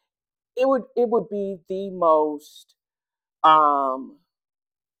it would be the most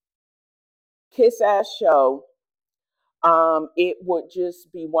kiss ass show. It would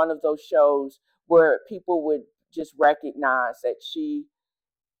just be one of those shows where people would just recognize that she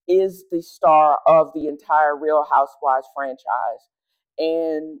is the star of the entire Real Housewives franchise,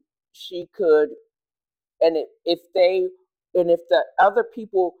 and she could, if they, and if the other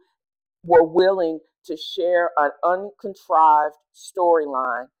people were willing to share an uncontrived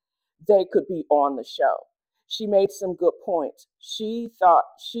storyline, they could be on the show. She made some good points. She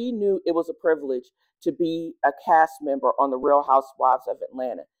knew it was a privilege to be a cast member on the Real Housewives of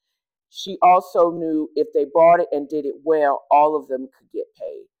Atlanta. She also knew if they bought it and did it well, all of them could get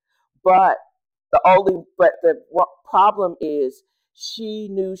paid. But the problem is she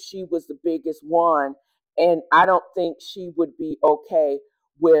knew she was the biggest one, and I don't think she would be okay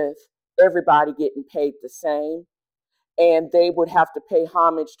with everybody getting paid the same, and they would have to pay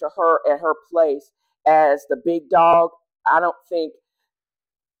homage to her at her place as the big dog. I don't think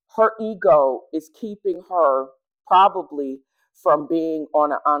her ego is keeping her probably from being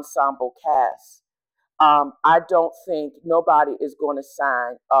on an ensemble cast. I don't think nobody is going to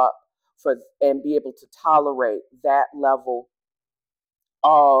sign up for and be able to tolerate that level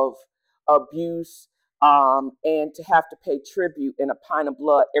of abuse, and to have to pay tribute in a pint of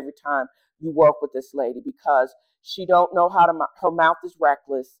blood every time you work with this lady, because she don't know how to. Her mouth is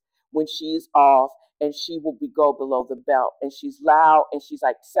reckless when she is off, and she will be go below the belt. And she's loud, and she's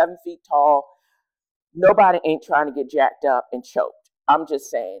like 7 feet tall. Nobody ain't trying to get jacked up and choked. I'm just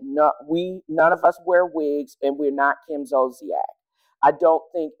saying, none of us wear wigs, and we're not Kim Zolciak. I don't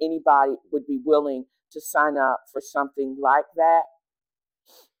think anybody would be willing to sign up for something like that.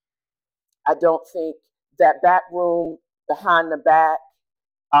 I don't think that back room behind the back,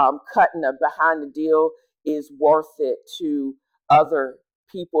 cutting the behind the deal is worth it to other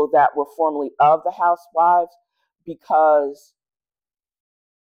people that were formerly of the housewives, because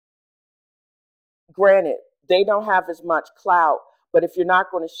granted, they don't have as much clout, but if you're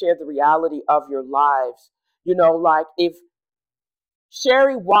not going to share the reality of your lives, like if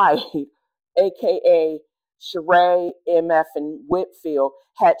Sherry White, aka Sheree MF and Whitfield,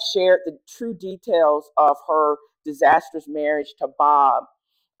 had shared the true details of her disastrous marriage to Bob,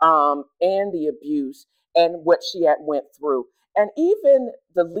 and the abuse and what she had went through. And even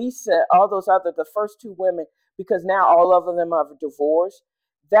the Lisa, all those other, the first two women, because now all of them are divorced,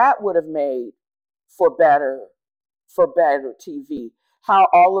 that would have made for better TV. How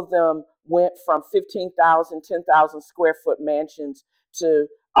all of them went from 15,000, 10,000 square foot mansions to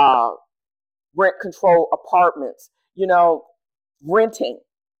rent control apartments, renting,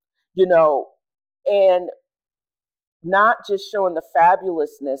 you know, and not just showing the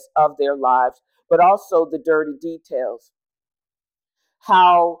fabulousness of their lives, but also the dirty details.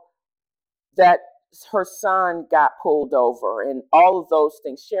 How that her son got pulled over and all of those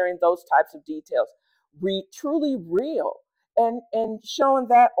things, sharing those types of details, truly real, and showing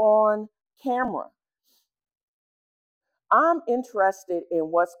that on camera. I'm interested in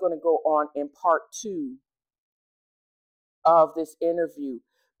what's going to go on in part two of this interview,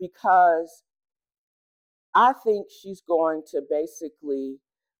 because I think she's going to basically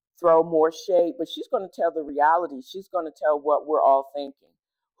throw more shade, but she's going to tell the reality. She's going to tell what we're all thinking.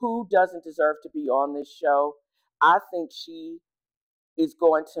 Who doesn't deserve to be on this show? I think she is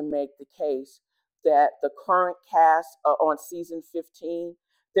going to make the case that the current cast on season 15,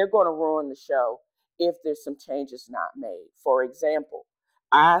 they're going to ruin the show if there's some changes not made. For example,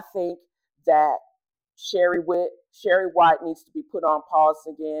 I think that Sherry White needs to be put on pause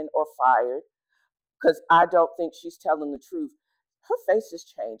again or fired, because I don't think she's telling the truth. Her face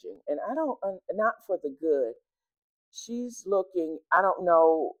is changing, and I don't, not for the good. She's looking. I don't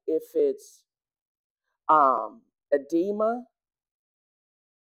know if it's edema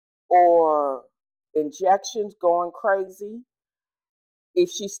or injections going crazy. If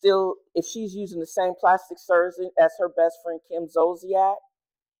she's using the same plastic surgeon as her best friend Kim Zolciak,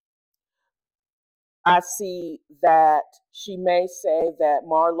 I see that she may say that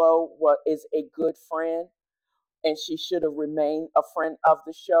Marlo is a good friend, and she should have remained a friend of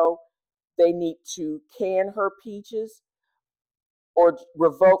the show. They need to can her peaches or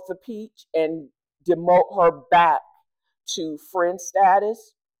revoke the peach and demote her back to friend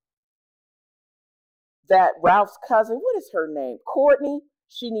status. That Ralph's cousin, what is her name? Courtney,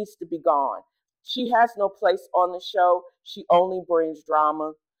 she needs to be gone. She has no place on the show. She only brings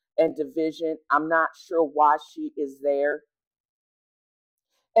drama and division. I'm not sure why she is there.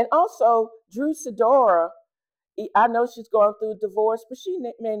 And also, Drew Sidora, I know she's going through a divorce, but she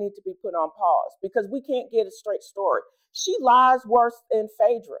may need to be put on pause, because we can't get a straight story. She lies worse than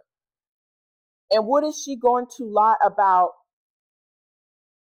Phaedra. And what is she going to lie about?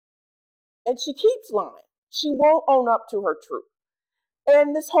 And she keeps lying. She won't own up to her truth.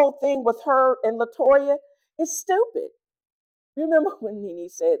 And this whole thing with her and Latoya is stupid. You remember when Nene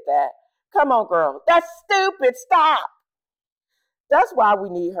said that? Come on, girl. That's stupid. Stop. That's why we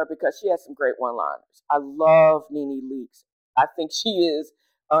need her, because she has some great one-liners. I love Nene Leakes. I think she is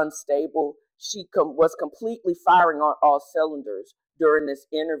unstable. She was completely firing on all cylinders during this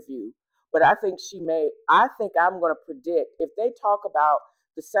interview. But I think I think I'm going to predict, if they talk about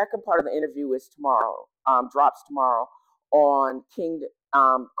the second part of the interview is tomorrow, drops tomorrow on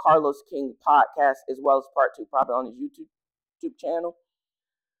Carlos King podcast, as well as part two, probably on his YouTube channel.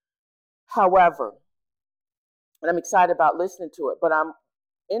 However, and I'm excited about listening to it, but I'm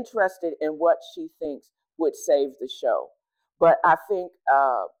interested in what she thinks would save the show. But I think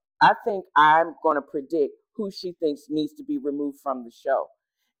I'm going to predict who she thinks needs to be removed from the show.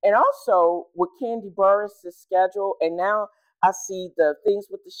 And also with Candy Burris' schedule, and now I see the things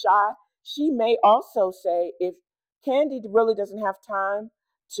with the Shy, she may also say, if Candy really doesn't have time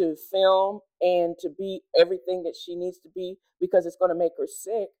to film and to be everything that she needs to be because it's going to make her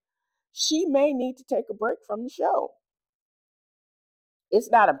sick, she may need to take a break from the show. It's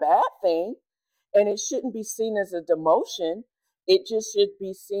not a bad thing, and it shouldn't be seen as a demotion. It just should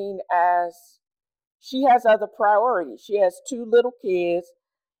be seen as she has other priorities. She has two little kids,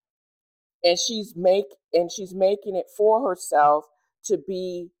 and she's making it for herself to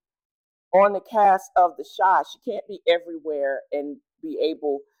be on the cast of The Shy. She can't be everywhere and be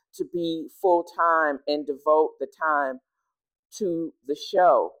able to be full time and devote the time to the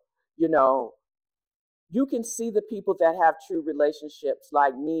show. You know, you can see the people that have true relationships,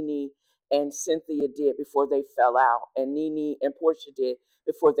 like Nene and Cynthia did before they fell out, and Nene and Portia did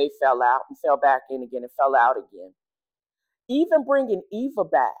before they fell out and fell back in again and fell out again. Even bringing Eva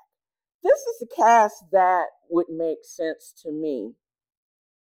back, this is a cast that would make sense to me.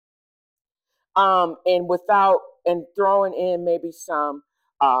 And without and throwing in maybe some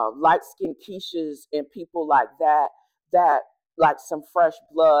light skinned Keishas and people like that, that like some fresh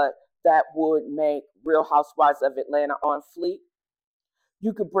blood that would make Real Housewives of Atlanta on fleek.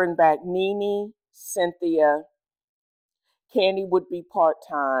 You could bring back Nene, Cynthia, Candy would be part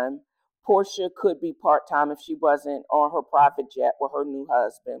time. Portia could be part time if she wasn't on her private jet with her new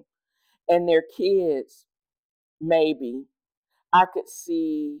husband. And their kids, maybe. I could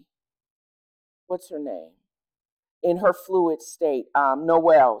see, what's her name? In her fluid state,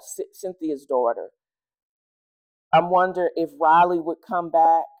 Noelle, Cynthia's daughter. I wonder if Riley would come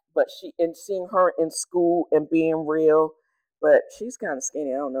back, but and seeing her in school and being real, but she's kind of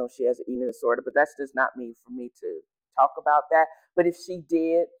skinny. I don't know if she has an eating disorder, but that's just not me for me to talk about that. But if she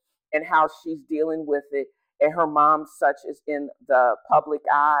did, and how she's dealing with it, and her mom such is in the public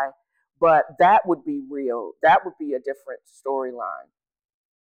eye, but that would be real. That would be a different storyline.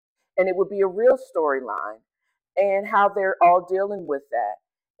 And it would be a real storyline, and how they're all dealing with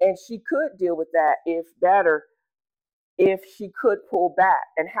that. And she could deal with that if she could pull back.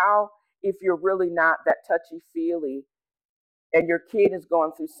 And how, if you're really not that touchy feely and your kid is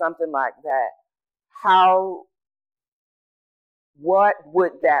going through something like that, how, what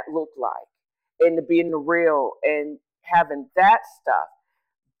would that look like? And to be in the real and having that stuff,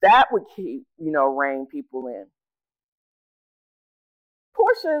 that would keep, rein people in.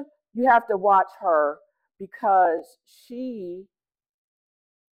 Portia, you have to watch her because she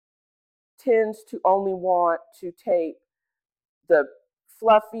tends to only want to take the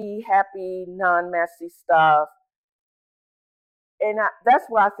fluffy, happy, non-messy stuff. And that's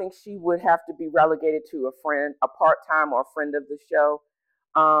why I think she would have to be relegated to a part-time or a friend of the show,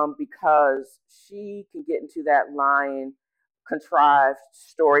 because she can get into that lying, contrived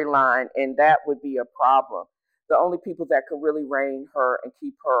storyline, and that would be a problem. The only people that could really rein her and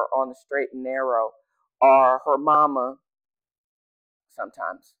keep her on the straight and narrow are her mama,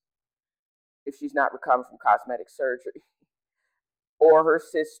 sometimes, if she's not recovering from cosmetic surgery, or her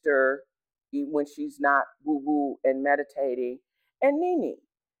sister when she's not woo woo and meditating, and Nene.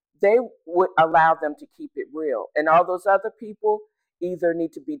 They would allow them to keep it real. And all those other people either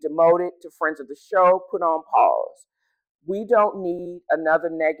need to be demoted to friends of the show, put on pause. We don't need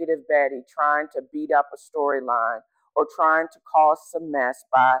another negative Betty trying to beat up a storyline or trying to cause some mess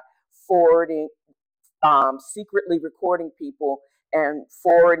by forwarding, secretly recording people and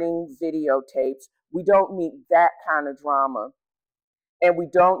forwarding videotapes. We don't need that kind of drama. And we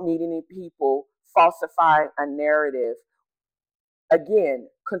don't need any people falsifying a narrative, again,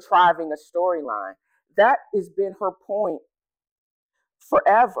 contriving a storyline. That has been her point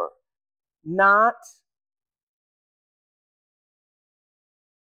forever. Not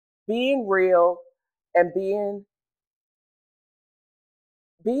being real and being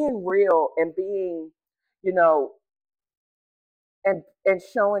real and being, you know, and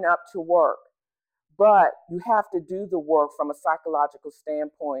showing up to work. But you have to do the work from a psychological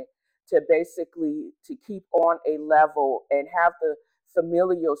standpoint to basically to keep on a level and have the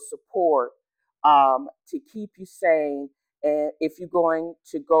familial support, to keep you sane. And if you're going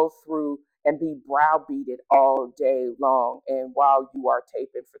to go through and be browbeated all day long and while you are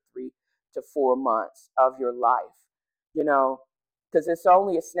taping for 3 to 4 months of your life, you know, because it's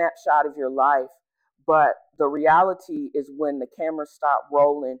only a snapshot of your life. But the reality is when the cameras stop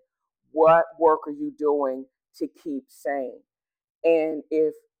rolling, what work are you doing to keep sane? And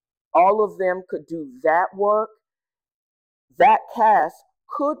if all of them could do that work, that cast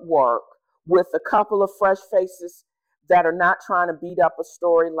could work with a couple of fresh faces that are not trying to beat up a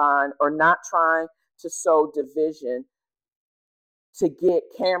storyline or not trying to sow division to get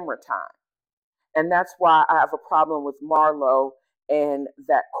camera time. And that's why I have a problem with Marlo and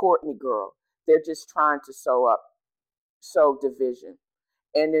that Courtney girl. They're just trying to sow division.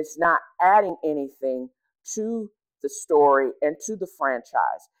 And it's not adding anything to the story and to the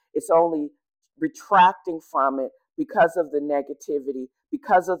franchise. It's only retracting from it because of the negativity,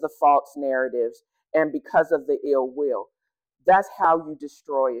 because of the false narratives, and because of the ill will. That's how you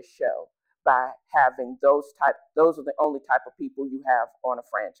destroy a show, by having those are the only type of people you have on a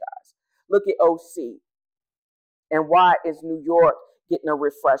franchise. Look at OC, and why is New York getting a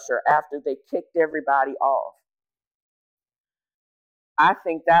refresher after they kicked everybody off? I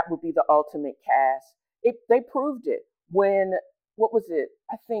think that would be the ultimate cast. They proved it when, what was it?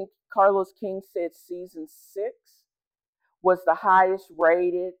 I think Carlos King said season 6 was the highest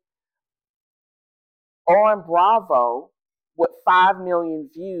rated on Bravo with 5 million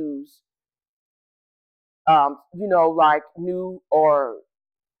views. Like new or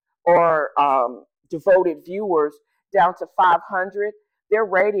devoted viewers down to 500. Their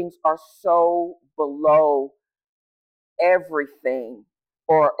ratings are so below everything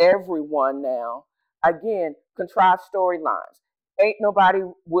or everyone now. Again, contrived storylines. Ain't nobody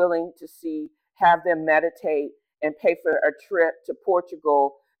willing to have them meditate and pay for a trip to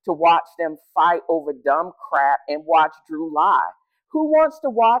Portugal to watch them fight over dumb crap and watch Drew lie. Who wants to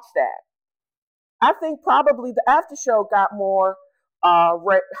watch that? I think probably the after show got more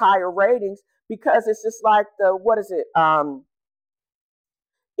higher ratings because it's just like the what is it?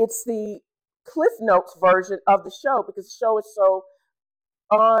 It's the Cliff Notes version of the show because the show is so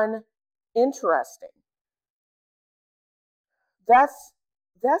uninteresting. That's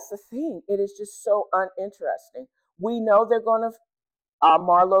that's the thing. It is just so uninteresting. We know they're going to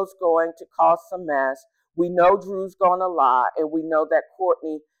Marlo's going to cause some mess. We know Drew's going to lie, and we know that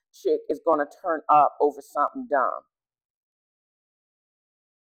Courtney chick is going to turn up over something dumb.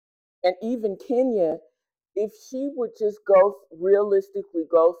 And even Kenya, if she would just realistically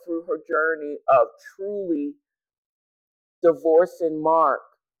go through her journey of truly divorcing Mark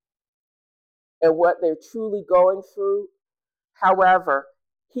and what they're truly going through. However,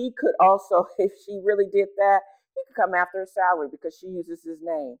 he could also, if she really did that, he could come after her salary because she uses his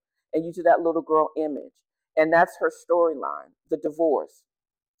name and uses that little girl image. And that's her storyline, the divorce.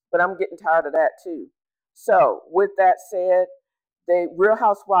 But I'm getting tired of that too. So, with that said, the Real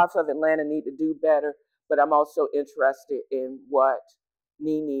Housewives of Atlanta need to do better, but I'm also interested in what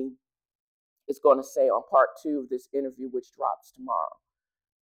Nene is going to say on part 2 of this interview, which drops tomorrow.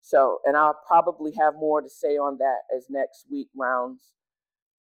 So, and I'll probably have more to say on that as next week rounds,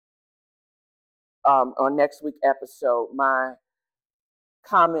 on next week episode, my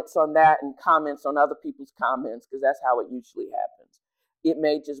comments on that and comments on other people's comments, because that's how it usually happens. It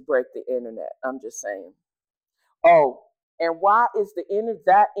may just break the internet. I'm just saying. Oh, and why is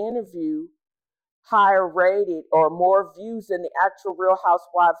that interview higher rated or more views than the actual Real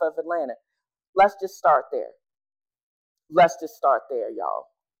Housewives of Atlanta? Let's just start there. Let's just start there, y'all.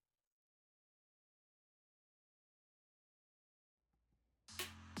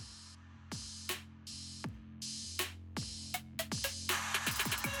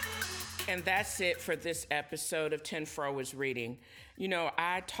 And that's it for this episode of TNFro is Reading. You know,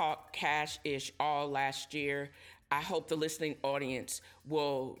 I talked cash ish all last year. I hope the listening audience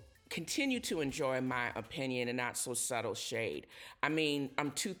will continue to enjoy my opinion and not so subtle shade. I mean,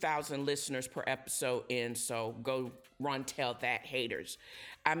 I'm 2,000 listeners per episode in, so go run tell that, haters.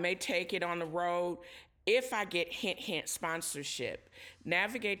 I may take it on the road if I get hint hint sponsorship.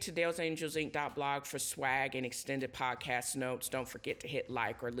 Navigate to dalesangelsinc.blog for swag and extended podcast notes. Don't forget to hit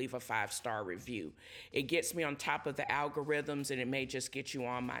like or leave a 5-star review. It gets me on top of the algorithms and it may just get you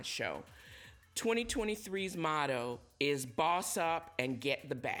on my show. 2023's motto is boss up and get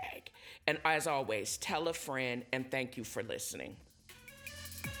the bag. And as always, tell a friend, and thank you for listening.